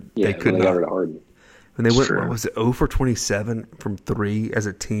 where they could not. Got rid of Harden. When they went, what was it, 0 for 27 from 3 as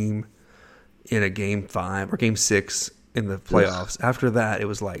a team in a game 5 or game 6 in the playoffs. After that, it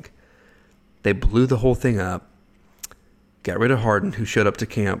was like they blew the whole thing up. Got rid of Harden, who showed up to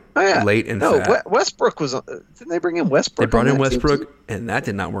camp late and fat. Westbrook was. Didn't they bring in Westbrook? They brought in Westbrook, and that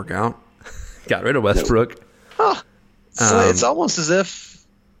did not work out. Got rid of Westbrook. So it's almost as if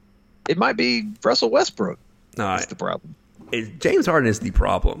it might be Russell Westbrook. That's the problem. James Harden is the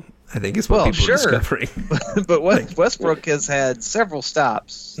problem, I think, is what people are discovering. But Westbrook has had several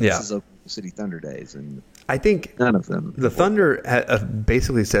stops since his Oklahoma City Thunder days, and I think none of them. The Thunder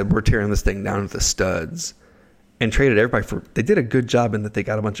basically said, we're tearing this thing down with the studs, and traded everybody for. They did a good job in that they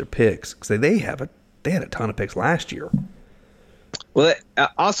got a bunch of picks, because they had a ton of picks last year. Well,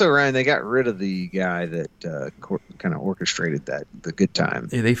 also, Ryan, they got rid of the guy that kind of orchestrated the good time.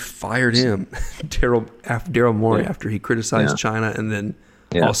 Yeah, they fired him, Daryl Morey, after he criticized China, and then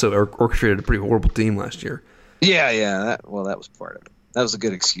also orchestrated a pretty horrible team last year. Yeah, that was part of it. That was a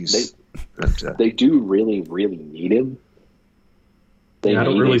good excuse. They do really, really need him. I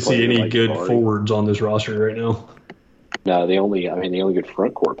don't really see any good Jabari. forwards on this roster right now. No, the only good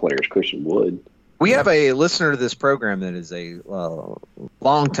front court player is Christian Wood. We have a listener to this program that is a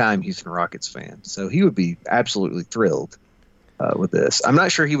longtime Houston Rockets fan, so he would be absolutely thrilled with this. I'm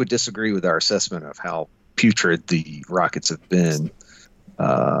not sure he would disagree with our assessment of how putrid the Rockets have been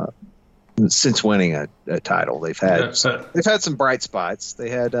since winning a title. They've had some bright spots. They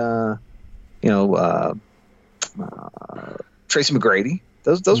had Tracy McGrady.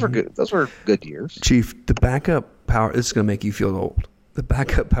 Those were good. Those were good years. Chief, the backup power. This is going to make you feel old. The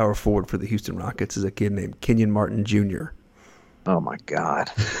backup power forward for the Houston Rockets is a kid named Kenyon Martin Jr. Oh my God!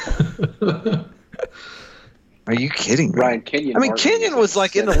 Are you kidding me? Ryan Kenyon. Kenyon was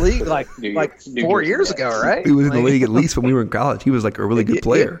like in the league like 4 years ago, right? He was in the league at least when we were in college. He was like a really good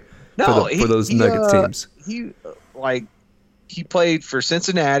player for those Nuggets teams. He played for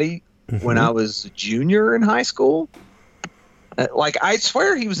Cincinnati when I was a junior in high school. I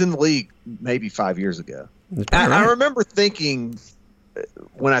swear he was in the league maybe 5 years ago. I remember thinking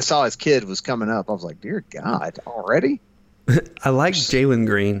when I saw his kid was coming up, I was like, dear God, already? I like Jalen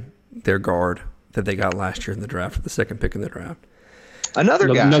Green, their guard that they got last year in the draft, the second pick in the draft. Another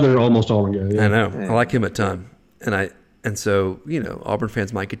almost Auburn guy. Yeah. I know. Yeah. I like him a ton. And so, Auburn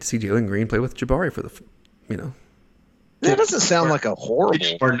fans might get to see Jalen Green play with Jabari for the. That doesn't sound like a horrible.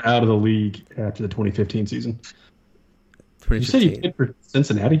 He started out of the league after the 2015 season. 2015. You said he played for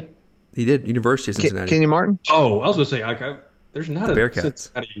Cincinnati? He did. University of Cincinnati. Kenyon Martin? Oh, I was going to say, there's not a Bearcats.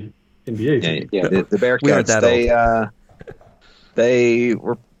 Cincinnati NBA team. Yeah, the Bearcats, they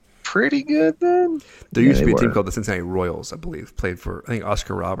were pretty good then. There used to be a team called the Cincinnati Royals, I believe, played for, I think,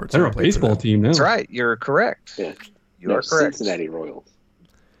 Oscar Roberts. They're a baseball team now. That's right. You're correct. Yeah. You are correct. Cincinnati Royals.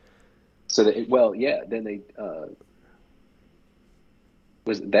 So, then they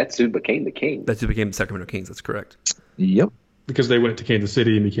that's who became the Kings. That's who became the Sacramento Kings. That's correct. Yep. Because they went to Kansas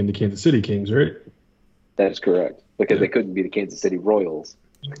City and became the Kansas City Kings, right? That is correct. Because they couldn't be the Kansas City Royals.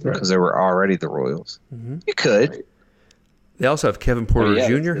 Because they were already the Royals. Mm-hmm. You could. Right. They also have Kevin Porter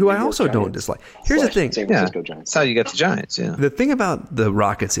Jr., who I also don't dislike. Here's the thing. San Francisco Giants. That's how you got the Giants, yeah. The thing about the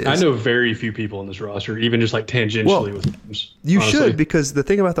Rockets is... I know very few people on this roster, even just tangentially with teams. You should, because the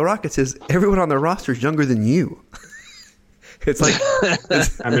thing about the Rockets is everyone on their roster is younger than you. It's like...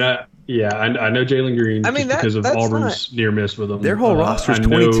 I know Jalen Green because of Auburn's near miss with them. Their whole roster is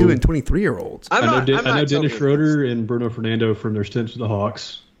 22 and 23-year-olds. I know Dennis Schroeder and Bruno Fernando from their stints with the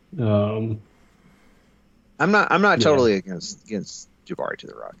Hawks. I'm not totally against Jabari to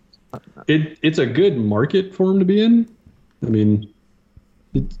the Rockets. It's a good market for him to be in. I mean,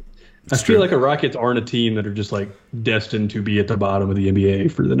 I feel like the Rockets aren't a team that are just destined to be at the bottom of the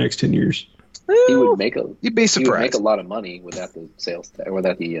NBA for the next 10 years. You'd be surprised. He would make a lot of money without the sales tax,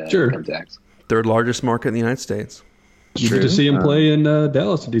 without the income tax. Third largest market in the United States. You get to see him play in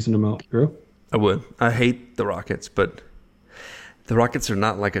Dallas a decent amount, bro. I would. I hate the Rockets, but the Rockets are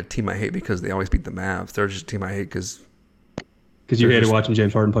not like a team I hate because they always beat the Mavs. They're just a team I hate because you hated watching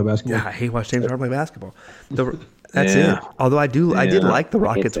James Harden play basketball. Yeah, I hate watching James Harden play basketball. That's it. Although I did like the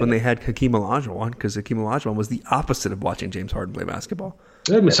Rockets when they had Hakeem Olajuwon, because Hakeem Olajuwon was the opposite of watching James Harden play basketball.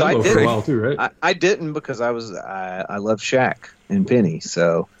 They had Masai for a while too, right? I didn't because I loved Shaq and Penny.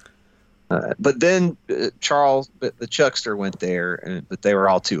 So, but then Charles, the Chuckster went there, but they were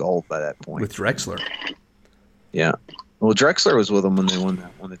all too old by that point. With Drexler. Yeah. Well, Drexler was with them when they won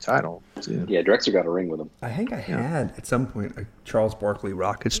the title too. Yeah, Drexler got a ring with them. I think I had at some point a Charles Barkley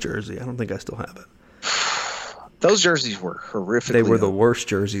Rockets jersey. I don't think I still have it. Those jerseys were horrific. They were the worst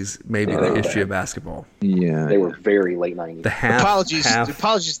jerseys maybe in the history of basketball. Yeah. They were very late 90s.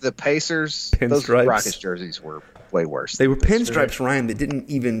 Apologies to the Pacers. Those Rockets jerseys were way worse. They were pinstripes, Ryan. They didn't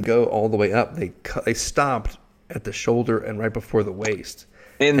even go all the way up. They stopped at the shoulder and right before the waist.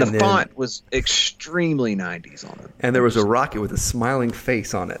 And the font was extremely 90s on it. And there was a rocket with a smiling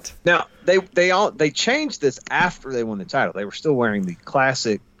face on it. Now, they changed this after they won the title. They were still wearing the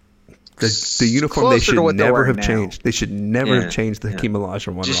classic the uniform they should never have changed. They should never have changed the Hakeem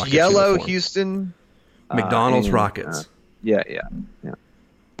Olajuwon just Rockets yellow uniform. Houston McDonald's Rockets. Yeah.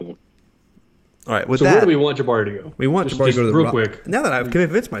 All right. With so that, where do we want Jabari to go? We want Jabari to go to the real quick. Now that I've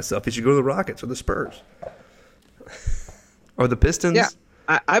convinced myself, he should go to the Rockets or the Spurs or the Pistons. Yeah,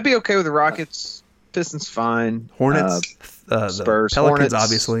 I'd be okay with the Rockets. Pistons fine. Hornets. Spurs. Pelicans, Hornets.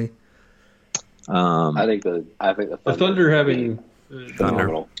 obviously. I think the Thunder having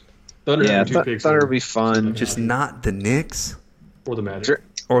phenomenal. Thunder having two picks. Thunder would be fun. Just not the Knicks or the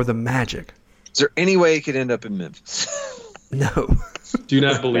Magic. Is there any way it could end up in Memphis? No. Do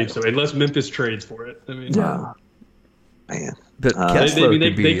not believe so, unless Memphis trades for it. I mean, man, But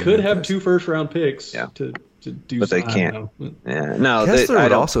they could have 2 first-round picks to do, but they can't. Yeah, no, Kessler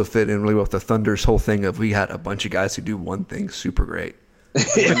would also fit in really well with the Thunder's whole thing of we had a bunch of guys who do one thing super great.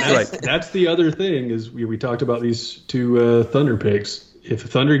 That's the other thing is we talked about these 2 Thunder picks. If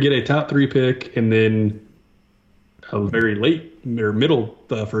Thunder get a top 3 pick and then a very late or middle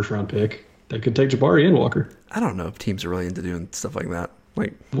first-round pick, they could take Jabari and Walker. I don't know if teams are really into doing stuff like that.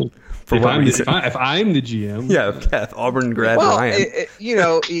 Like, if I'm the GM, Kath, Auburn grad Ryan.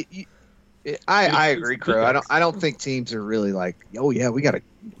 I agree, Crow. I don't think teams are really like, oh yeah, we got to.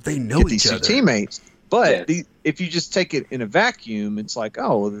 They know get each these other. Teammates, but if you just take it in a vacuum, it's like,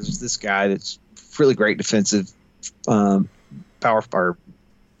 oh, well, there's this guy that's really great defensive, power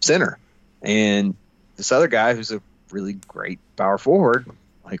center, and this other guy who's a really great power forward.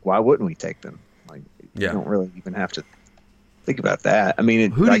 Like, why wouldn't we take them? Like, you don't really even have to think about that. I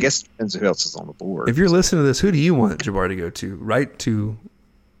mean, I guess it depends who else is on the board. If you're listening to this, who do you want Jabari to go to? Write to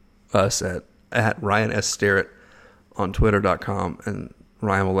us at Ryan S. Starrett on Twitter.com, and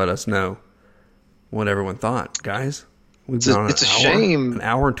Ryan will let us know what everyone thought. Guys, we've been on an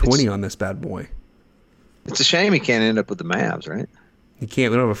hour and 20 on this bad boy. It's a shame he can't end up with the Mavs, right? He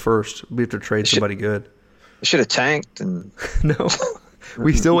can't. We don't have a first. We have to trade somebody good. They should have tanked and no.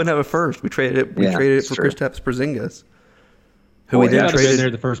 We still wouldn't have a first. We traded it. We traded it for Kristaps Porzingis, who we then traded. There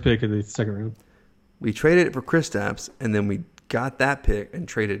the first pick of the second round. We traded it for Kristaps, and then we got that pick and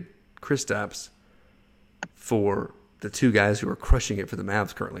traded Kristaps for the 2 guys who are crushing it for the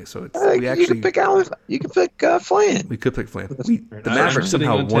Mavs currently. So it's you can pick Flan. We could pick Flan. The Mavericks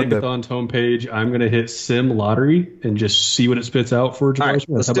somehow won the Tankathon's homepage. I'm going to hit Sim Lottery and just see what it spits out for Jabari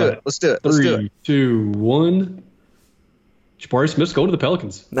Smith. Let's do it. 3, 2, 1. Jabari Smith's going to the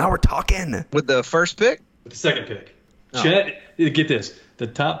Pelicans. Now we're talking. With the first pick? With the second pick. Chet, get this. The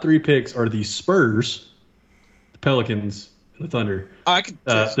top 3 picks are the Spurs, the Pelicans, and the Thunder.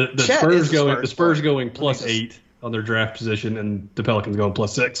 The Spurs going plus 8 on their draft position, and the Pelicans going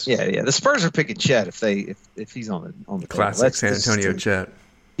plus 6. Yeah. The Spurs are picking Chet if he's on the classic San Antonio Chet.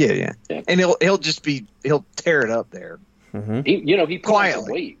 Yeah. And he'll tear it up there. Mm-hmm. He put on some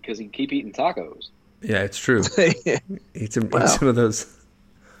weight because he can keep eating tacos. Yeah, it's true. Eat some of those.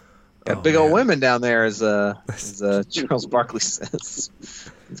 Got big old women down there, as Charles Barkley says.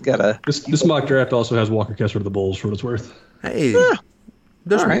 He's got This mock draft also has Walker Kessler to the Bulls for what it's worth. Hey,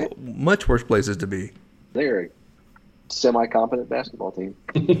 there's much worse places to be. They're a semi-competent basketball team.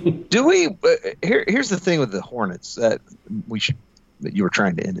 Do we? Here's the thing with the Hornets that you were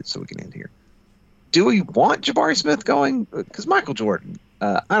trying to end it, so we can end here. Do we want Jabari Smith going? Because Michael Jordan,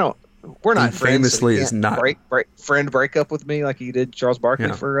 we're not friends. Famously, is not break up with me like he did Charles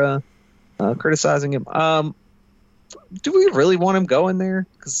Barkley for criticizing him. Do we really want him going there?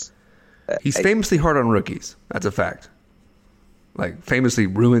 Because he's famously hard on rookies. That's a fact. Like famously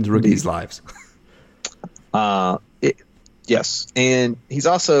ruins rookies' lives. Yes, and he's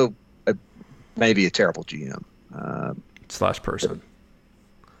also maybe a terrible GM / person.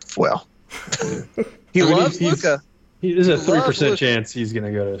 Well, he loves Luka. There's a 3% chance he's going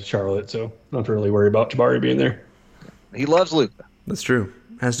to go to Charlotte, so don't have to really worry about Jabari being there. He loves Luka. That's true.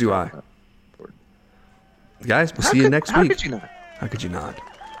 As do I. Guys, we'll see you next week. How could you not?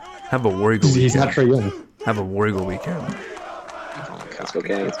 Have a War Eagle weekend. He's not Trae Young. Have a War Eagle weekend. That's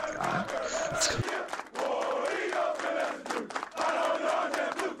okay.